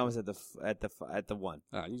Isaiah Thomas at the 1.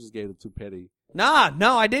 You just gave it too petty. Nah,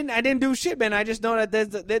 no, I didn't do shit, man. I just know that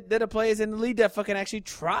they're the players in the league that fucking actually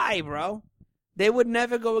try, bro. They would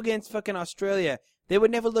never go against fucking Australia. They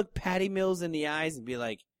would never look Patty Mills in the eyes and be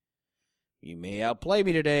like, you may outplay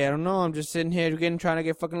me today. I don't know. I'm just sitting here trying to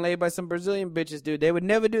get fucking laid by some Brazilian bitches, dude. They would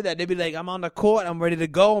never do that. They'd be like, I'm on the court. I'm ready to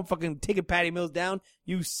go. I'm fucking taking Patty Mills down.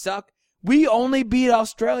 You suck. We only beat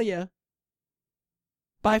Australia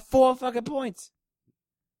by 4 fucking points.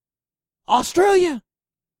 Australia.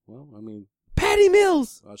 Well, I mean, Patty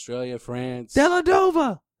Mills. Australia, France,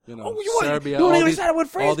 Deladova. you know, Oh, you want Serbia, to all get me these, started with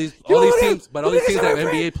France? all these You wanna teams, but all you these teams wanna have get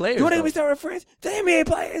me started NBA with players. You want to get though. me started with France? The NBA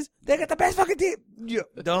players. They got the best fucking team.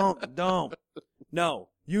 Don't. No.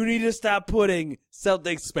 You need to stop putting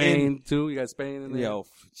Celtics Spain too. You got Spain in there. Yo.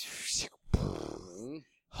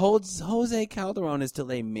 Jose Calderon is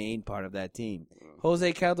still a main part of that team.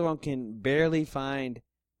 Jose Calderon can barely find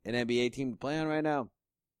an NBA team to play on right now.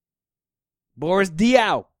 Boris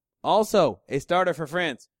Diaw, also a starter for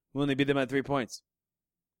France. We only beat them by 3 points.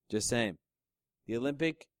 Just saying. The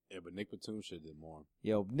Olympic. Yeah, but Nick Batum should have did more.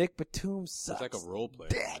 Yo, Nick Batum sucks. It's like a role player,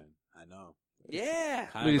 man. I know. Yeah.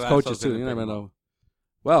 Look at these coaches too. You never know.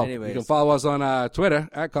 Well, Anyways. you can follow us on Twitter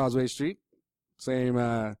at Causeway Street. Same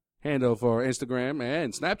handle for Instagram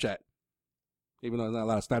and Snapchat. Even though there's not a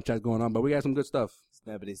lot of Snapchat going on, but we got some good stuff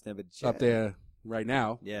Snappity up there right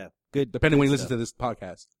now. Yeah. Good. Depending good when you stuff. listen to this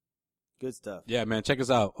podcast. Good stuff. Yeah, man, check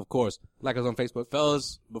us out, of course. Like us on Facebook.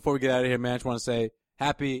 Fellas, before we get out of here, man, I just want to say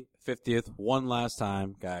happy 50th one last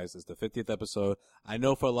time, guys. It's the 50th episode. I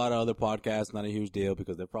know for a lot of other podcasts, not a huge deal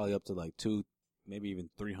because they're probably up to like 200, maybe even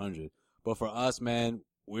 300. But for us, man,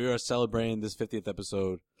 we are celebrating this 50th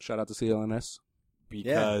episode Shout out to CLNS.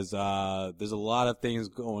 because there's a lot of things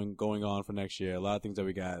going on for next year. A lot of things that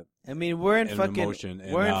we got I mean, we're in in fucking motion.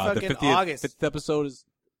 And, we're in the fucking 50th, August. 50th episode is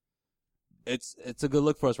it's a good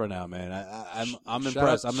look for us right now, man. I'm Shout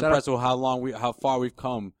impressed. out- I'm shout impressed with how far we've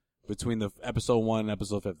come between the episode 1 and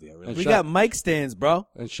episode 50. I really We Shut- got mic stands, bro.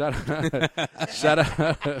 And shout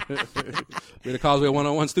out. We're the Causeway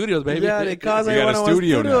 101 Studios, baby. Yeah, the Causeway got a 101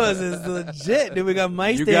 studio now. Studios is legit, dude. We got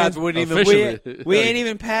mic You stands. guys wouldn't even Officially. We ain't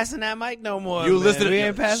even passing that mic no more. You man. listeners, We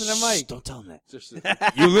ain't passing the Shh, mic. Don't tell them that. Just-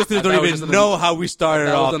 You listeners I thought don't it was even just know how we started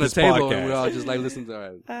That was off on the this table, and we all podcast. just like listened to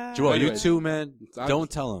it. Joel, you Anyway. too, man. I'm- Don't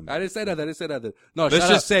tell them. I didn't say that. No, Let's shout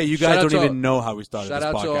just out- say you shout guys out don't to even know how we started Shout this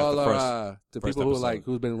out podcast. to all the our first. to first people who episode.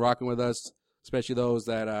 who's been rocking with us, especially those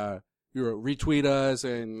that you retweet us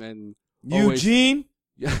and always- Eugene,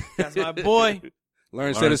 Yeah. that's my boy.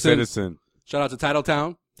 Learn Learn Citizen. Shout out to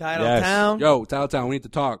Titletown. Yes. Titletown. Yo, Titletown, we need to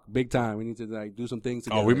talk big time. We need to like do some things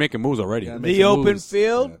together. Oh, we're making moves already. Yeah, make The some open moves.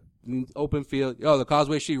 field. Open field. Yo, the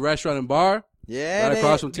Causeway Street Restaurant and Bar. Yeah, Right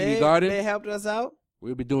across from TD Garden. They helped us out.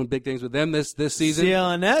 We'll be doing big things with them this season.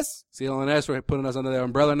 CLNS. CLNS, we're putting us under their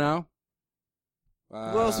umbrella now. Who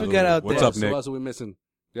else we got out What's there? up, Nick? Who else are we missing?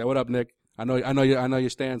 Yeah, what up, Nick? I know your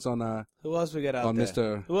stance on Who else we got out on there?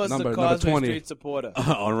 Mr. Who else is number a Causeway 20. Street supporter?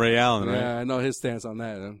 On Ray Allen, right? Yeah, I know his stance on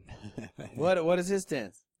that. What is his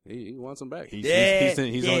stance? He wants him back. He's Yeah,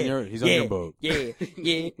 on your boat. Yeah,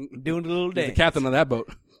 yeah. Doing a little He's the dance. captain of that boat.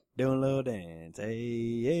 Doing a little dance. Hey,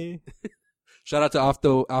 yeah. Shout out to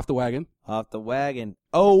Off the Wagon. Off the wagon.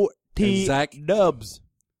 O.T. And Zach. Dubs.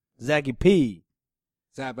 Zachy P.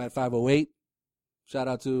 Zap at 508. Shout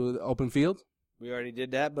out to Open Field. We already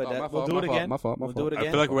did that, but Oh, my we'll fault, do my it fault, again. my fault. We'll do it I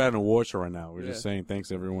again. feel like we're at an award show right now. We're Yeah. just saying thanks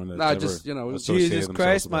to everyone that's Nah, ever just, you know, associated Jesus themselves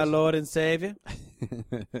Christ, with my us. Lord and Savior.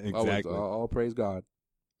 Exactly. All praise God.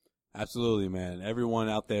 Absolutely, man. Everyone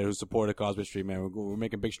out there who supported Causeway Street, man, we're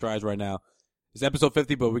making big strides right now. It's episode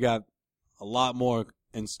 50, but we got a lot more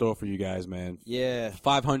in store for you guys, man. Yeah.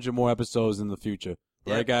 500 more episodes in the future.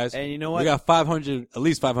 Yeah. Right, guys? And you know We what? got at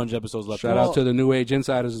least 500 episodes left. Shout out to the New Age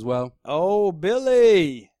Insiders as well. Oh,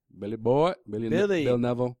 Billy. Billy Boy, Billy. Bill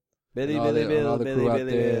Neville, Billy, And all Billy, the- and all Bill, the Billy, crew out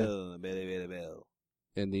Billy, there. Bill. Billy, Billy, Bill.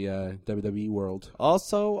 in the WWE world.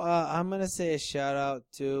 Also, I'm gonna say a shout out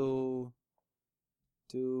to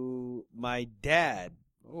my dad.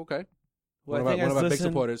 Okay. Who I One think of has our big listened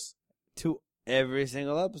supporters. to every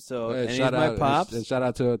single episode. Yeah, And he's shout my out, pops, and shout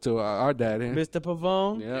out to our dad here. Mr.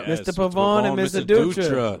 Pavone, Yeah. Yes, Mr. Pavone, and Mr.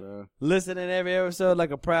 Dutra. Yeah. Listening every episode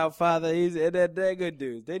like a proud father. They're good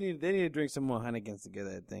dudes. They need to drink some more Heinekens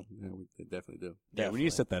together, I think. Yeah, they definitely do. Yeah, we need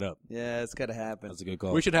to set that up. Yeah, it's gotta happen. That's a good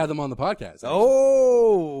call. We should have them on the podcast. actually.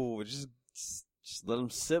 Oh, just let them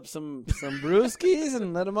sip some brewskis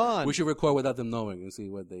and let them on. We should record without them knowing and see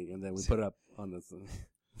what and then we put it up on this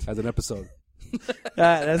as an episode.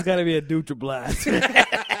 That's gotta be a Dutra blast.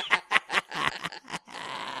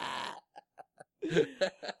 All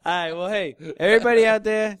right, well, hey, everybody out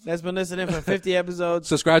there that's been listening for 50 episodes,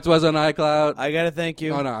 Subscribe to us on iCloud. I gotta thank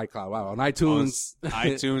you. Oh, not iCloud. Wow, on iTunes,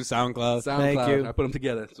 iTunes, SoundCloud. SoundCloud. Thank you. I put them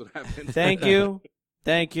together. That's what happened. Thank you,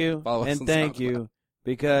 thank you, Follow us and on thank SoundCloud. you,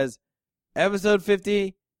 because episode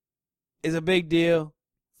 50 is a big deal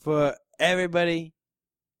for everybody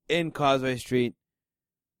in Causeway Street.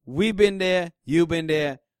 We've been there, you've been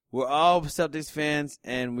there. We're all Celtics fans,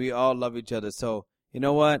 and we all love each other. So, you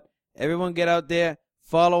know what? Everyone get out there,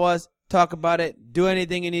 follow us, talk about it, do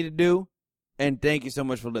anything you need to do, and thank you so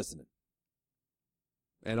much for listening.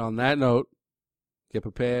 And on that note, get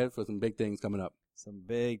prepared for some big things coming up. Some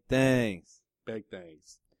big things. Big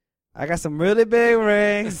things. I got some really big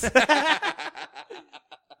rings.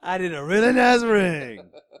 I did a really nice ring.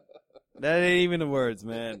 That ain't even the words,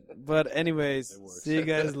 man. But anyways, see you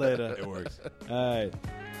guys later. It works. All right.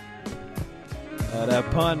 Oh, that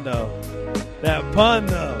pun though. That pun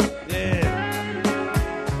though. Yeah.